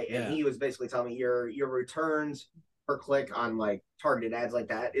 right? And he was basically telling me your returns per click on targeted ads like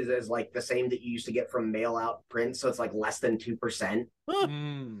that is the same that you used to get from mail out print. So it's less than 2%.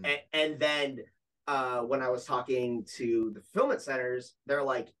 And then when I was talking to the fulfillment centers, they're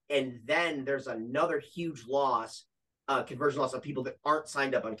like, and then there's another huge loss, conversion loss of people that aren't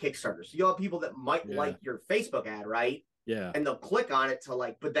signed up on Kickstarter. So you'll have people that might like your Facebook ad, right? Yeah. And they'll click on it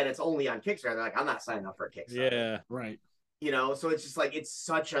to but then it's only on Kickstarter. They're like, I'm not signing up for a Kickstarter. Yeah. Right. So it's just it's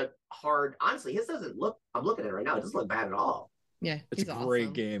such a hard, honestly, his doesn't look, I'm looking at it right now, it doesn't look bad at all. Yeah, it's a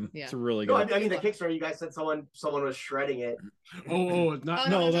great game. Yeah. It's a really good. No, I mean the Kickstarter, you guys said someone was shredding it. No, that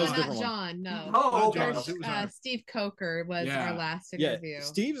was not John. No. Oh, okay. Steve Coker was our last interview. Yeah,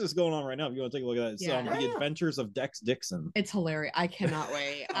 Steve's is going on right now. If you want to take a look at it, it's The Adventures of Dex Dixon. It's hilarious. I cannot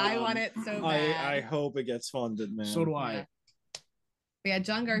wait. I want it so bad. I hope it gets funded, man. So do I. Yeah,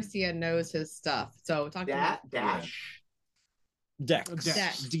 John Garcia knows his stuff. So talk to Dash. Dex.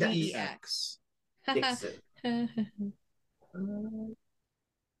 DEX. Dixon.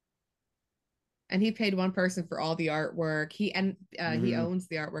 And he paid one person for all the artwork. He owns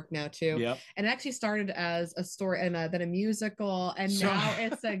the artwork now too. Yep. And it actually started as a story and then a musical, and now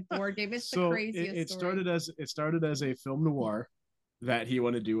it's a board game. It's the craziest story. It started as a film noir that he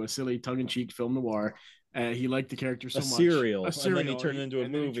wanted to do, a silly tongue-in-cheek film noir. He liked the character so much. Serial. And then he turned it into a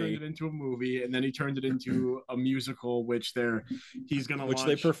movie. And then he turned it into a musical, which they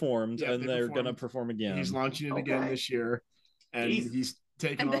performed, and they're gonna perform again. He's launching it again this year, and he's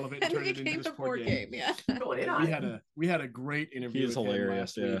taken all of it and turned it into this board game. Yeah. We had a great interview. He's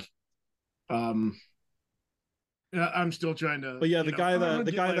hilarious. Week. I'm still trying to. But yeah, the guy that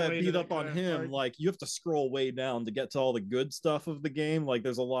way beat to up that on kind of him, part. like you have to scroll way down to get to all the good stuff of the game. Like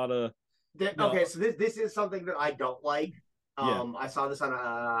there's a lot of Okay, so this is something that I don't like. Yeah. I saw this on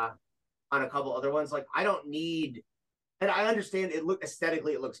a couple other ones. Like I don't need, and I understand it look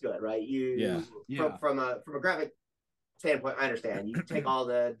aesthetically it looks good, right? From a graphic standpoint, I understand. You take all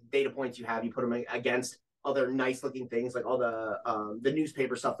the data points you have, you put them against other nice looking things like all the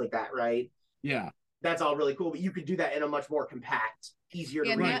newspaper stuff like that, right? Yeah. That's all really cool, but you could do that in a much more compact, easier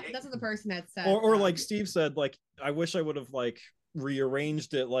to read. That's what the person had said. Or like Steve said, like I wish I would have like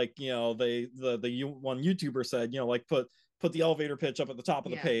rearranged it, like the one YouTuber said, like put the elevator pitch up at the top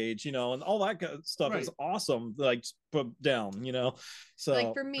of the page, and all that kind of stuff is awesome. Like put down, So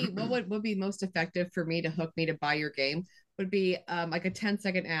like for me, what would be most effective for me to hook me to buy your game would be like a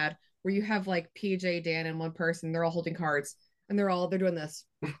 10-second ad where you have like PJ, Dan, and one person, they're all holding cards and they're doing this.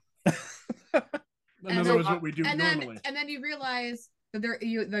 In other words, what we do normally. And then you realize that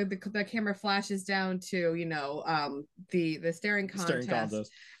the camera flashes down to the staring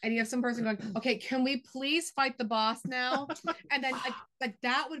contest, and you have some person going, okay, can we please fight the boss now? And then like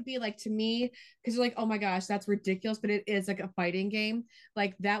that would be like, to me, because you're like, oh my gosh, that's ridiculous, but it is like a fighting game.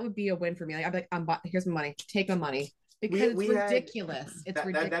 Like that would be a win for me. Like I'd be like, here's my money, take my money. Because it's ridiculous. It's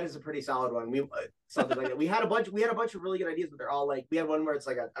ridiculous. That is a pretty solid one. Something like that. We had a bunch of really good ideas, but they're all like, we had one where it's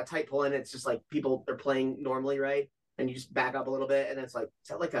like a tight pull in. It's just like people they're playing normally, right? And you just back up a little bit, and it's like, is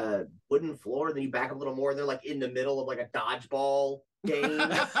that like a wooden floor? Then you back up a little more, and they're like in the middle of like a dodgeball game,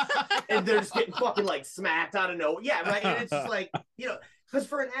 and they're just getting fucking like smacked out of nowhere. Yeah, right. And it's just like, because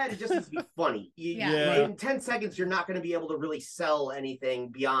for an ad, it just needs to be funny. In 10 seconds, you're not going to be able to really sell anything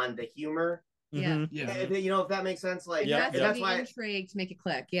beyond the humor. Yeah. If that makes sense. Like that's why intrigue to make it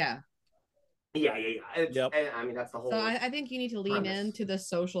click. Yeah. And I mean, that's the whole. So I think you need to lean into the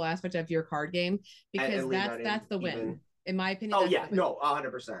social aspect of your card game, because that's the win, in my opinion. Oh yeah, no,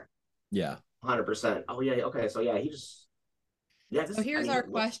 100%. Yeah, 100%. Oh yeah, okay. So yeah, So here's our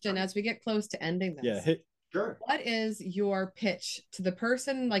question as we get close to ending this. Yeah, sure. What is your pitch to the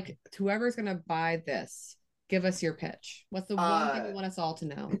person, like whoever's going to buy this? Give us your pitch. What's the one thing you want us all to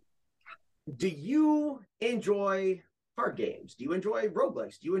know? Do you enjoy card games? Do you enjoy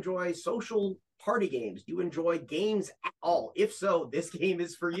roguelikes? Do you enjoy social party games? Do you enjoy games at all? If so, this game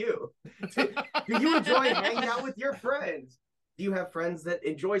is for you. Do you enjoy hanging out with your friends? Do you have friends that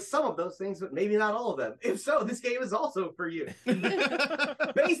enjoy some of those things, but maybe not all of them? If so, this game is also for you.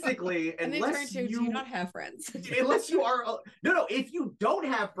 Basically, unless you do not have friends. Unless you are if you don't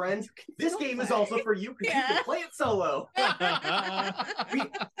have friends, this game is also for you, because you can play it solo.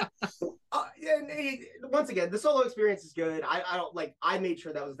 Once again, the solo experience is good. I made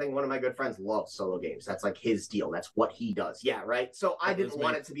sure that was the thing. One of my good friends loves solo games. That's like his deal. That's what he does. Yeah, right. So I didn't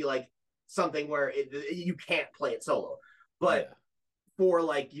want it to be like something where you can't play it solo. But for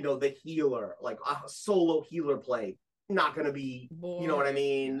like, the healer, like a solo healer play, not going to be, you know what I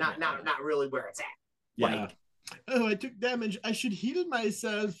mean? Not really where it's at. Yeah. I took damage. I should heal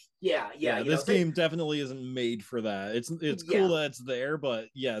myself. Yeah. This game definitely isn't made for that. It's cool that it's there, but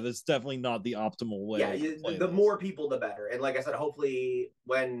that's definitely not the optimal way. Yeah, the more people, the better. And like I said, hopefully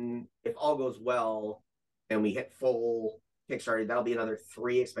if all goes well and we hit full Kickstarter, that'll be another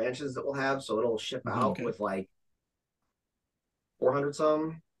 3 expansions that we'll have. So it'll ship out with like 400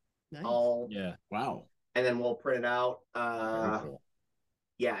 some. Nice. Wow. And then we'll print it out. Cool.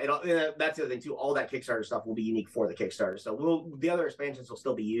 That's the other thing too. All that Kickstarter stuff will be unique for the Kickstarter. So the other expansions will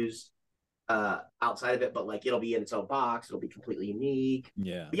still be used outside of it, but like it'll be in its own box. It'll be completely unique.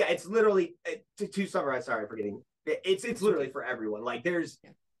 Yeah. But yeah, it's literally to summarize. Sorry for getting. It's literally for everyone. Like this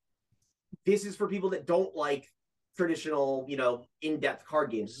is for people that don't like traditional, in-depth card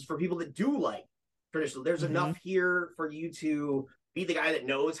games. This is for people that do like traditional. There's enough here for you to be the guy that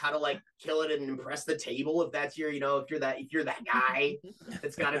knows how to like kill it and impress the table. If that's your, if you're that guy,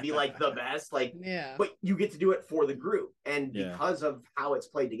 it's got to be like the best. Like, but you get to do it for the group, and because of how it's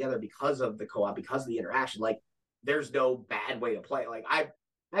played together, because of the co-op, because of the interaction, like there's no bad way to play. Like I've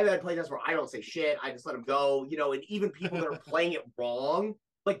had playtests where I don't say shit, I just let them go, and even people that are playing it wrong,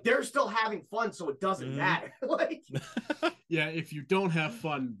 like they're still having fun, so it doesn't matter. Like, if you don't have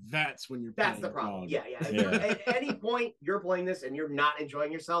fun, that's when you're. That's the problem. Yeah. At any point you're playing this and you're not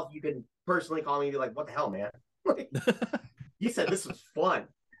enjoying yourself, you can personally call me and be like, "What the hell, man? Like, you said this was fun."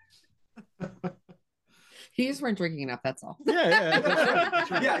 You just weren't drinking enough. That's all. Yeah.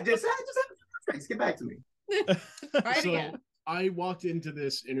 Just have drinks. Get back to me. So I walked into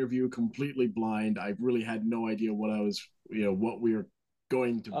this interview completely blind. I really had no idea what I was, what we were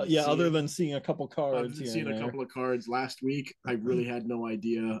going to be other than seeing a couple cards. A couple of cards last week. I really had no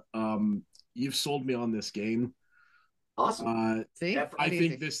idea. You've sold me on this game. Awesome. See, I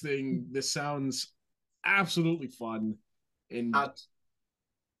think this sounds absolutely fun, and I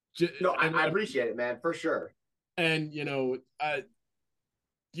appreciate it, man, for sure. And you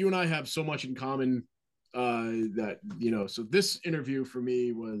and I have so much in common that so this interview for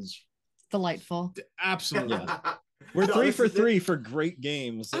me was delightful. Absolutely. We're 3 for 3 for great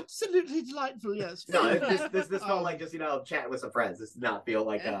games. Absolutely delightful, yes. No, this felt like just chatting with some friends. This did not feel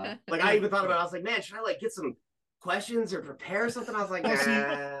like like I even thought about it. I was like, man, should I like get some questions or prepare something? I was like,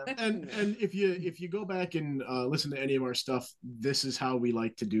 nah. And if you go back and listen to any of our stuff, this is how we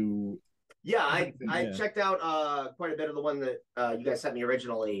like to do. Yeah, I checked out quite a bit of the one that you guys sent me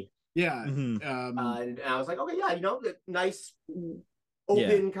originally. Yeah. And I was like, okay, yeah, nice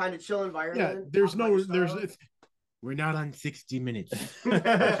open kind of chill environment. Yeah, we're not on 60 Minutes.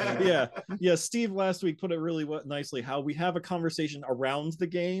 yeah. Steve last week put it really nicely. How we have a conversation around the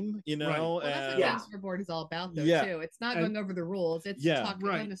game, Right. Well, that's what Games for Board is all about, though. Too. It's not going over the rules. It's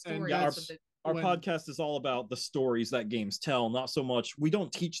talking the story. Our podcast is all about the stories that games tell, not so much. We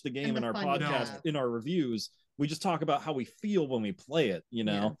don't teach the game in our podcast, in our reviews. We just talk about how we feel when we play it,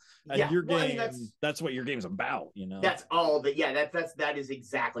 And your game, that's what your game's about, That's all that is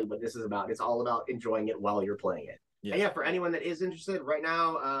exactly what this is about. It's all about enjoying it while you're playing it. Yeah. And for anyone that is interested right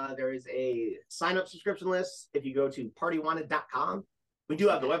now, there is a sign-up subscription list. If you go to partywanted.com, we do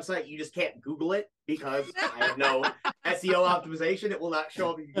have the website. You just can't Google it because I have no SEO optimization. It will not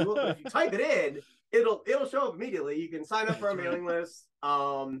show up if you Google it. But if you type it in, it'll show up immediately. You can sign up for our mailing list.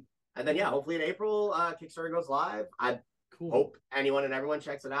 And then hopefully in April, Kickstarter goes live. Hope anyone and everyone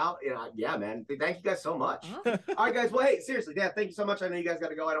checks it out. Yeah, man. Thank you guys so much. All right, guys. Well, hey, seriously, thank you so much. I know you guys got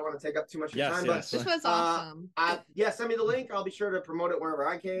to go. I don't want to take up too much of your time, but this was awesome. Send me the link. I'll be sure to promote it wherever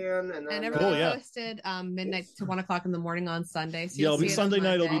I can. And then posted midnight to 1 o'clock in the morning on Sunday. So it'll be Sunday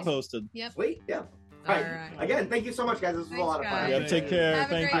night. It'll be posted. Yep. Sweet. Yeah. All right. Again, thank you so much, guys. This was a lot of fun. Yeah. Take care.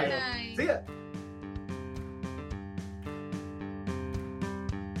 Have a thank great you. Night. See ya.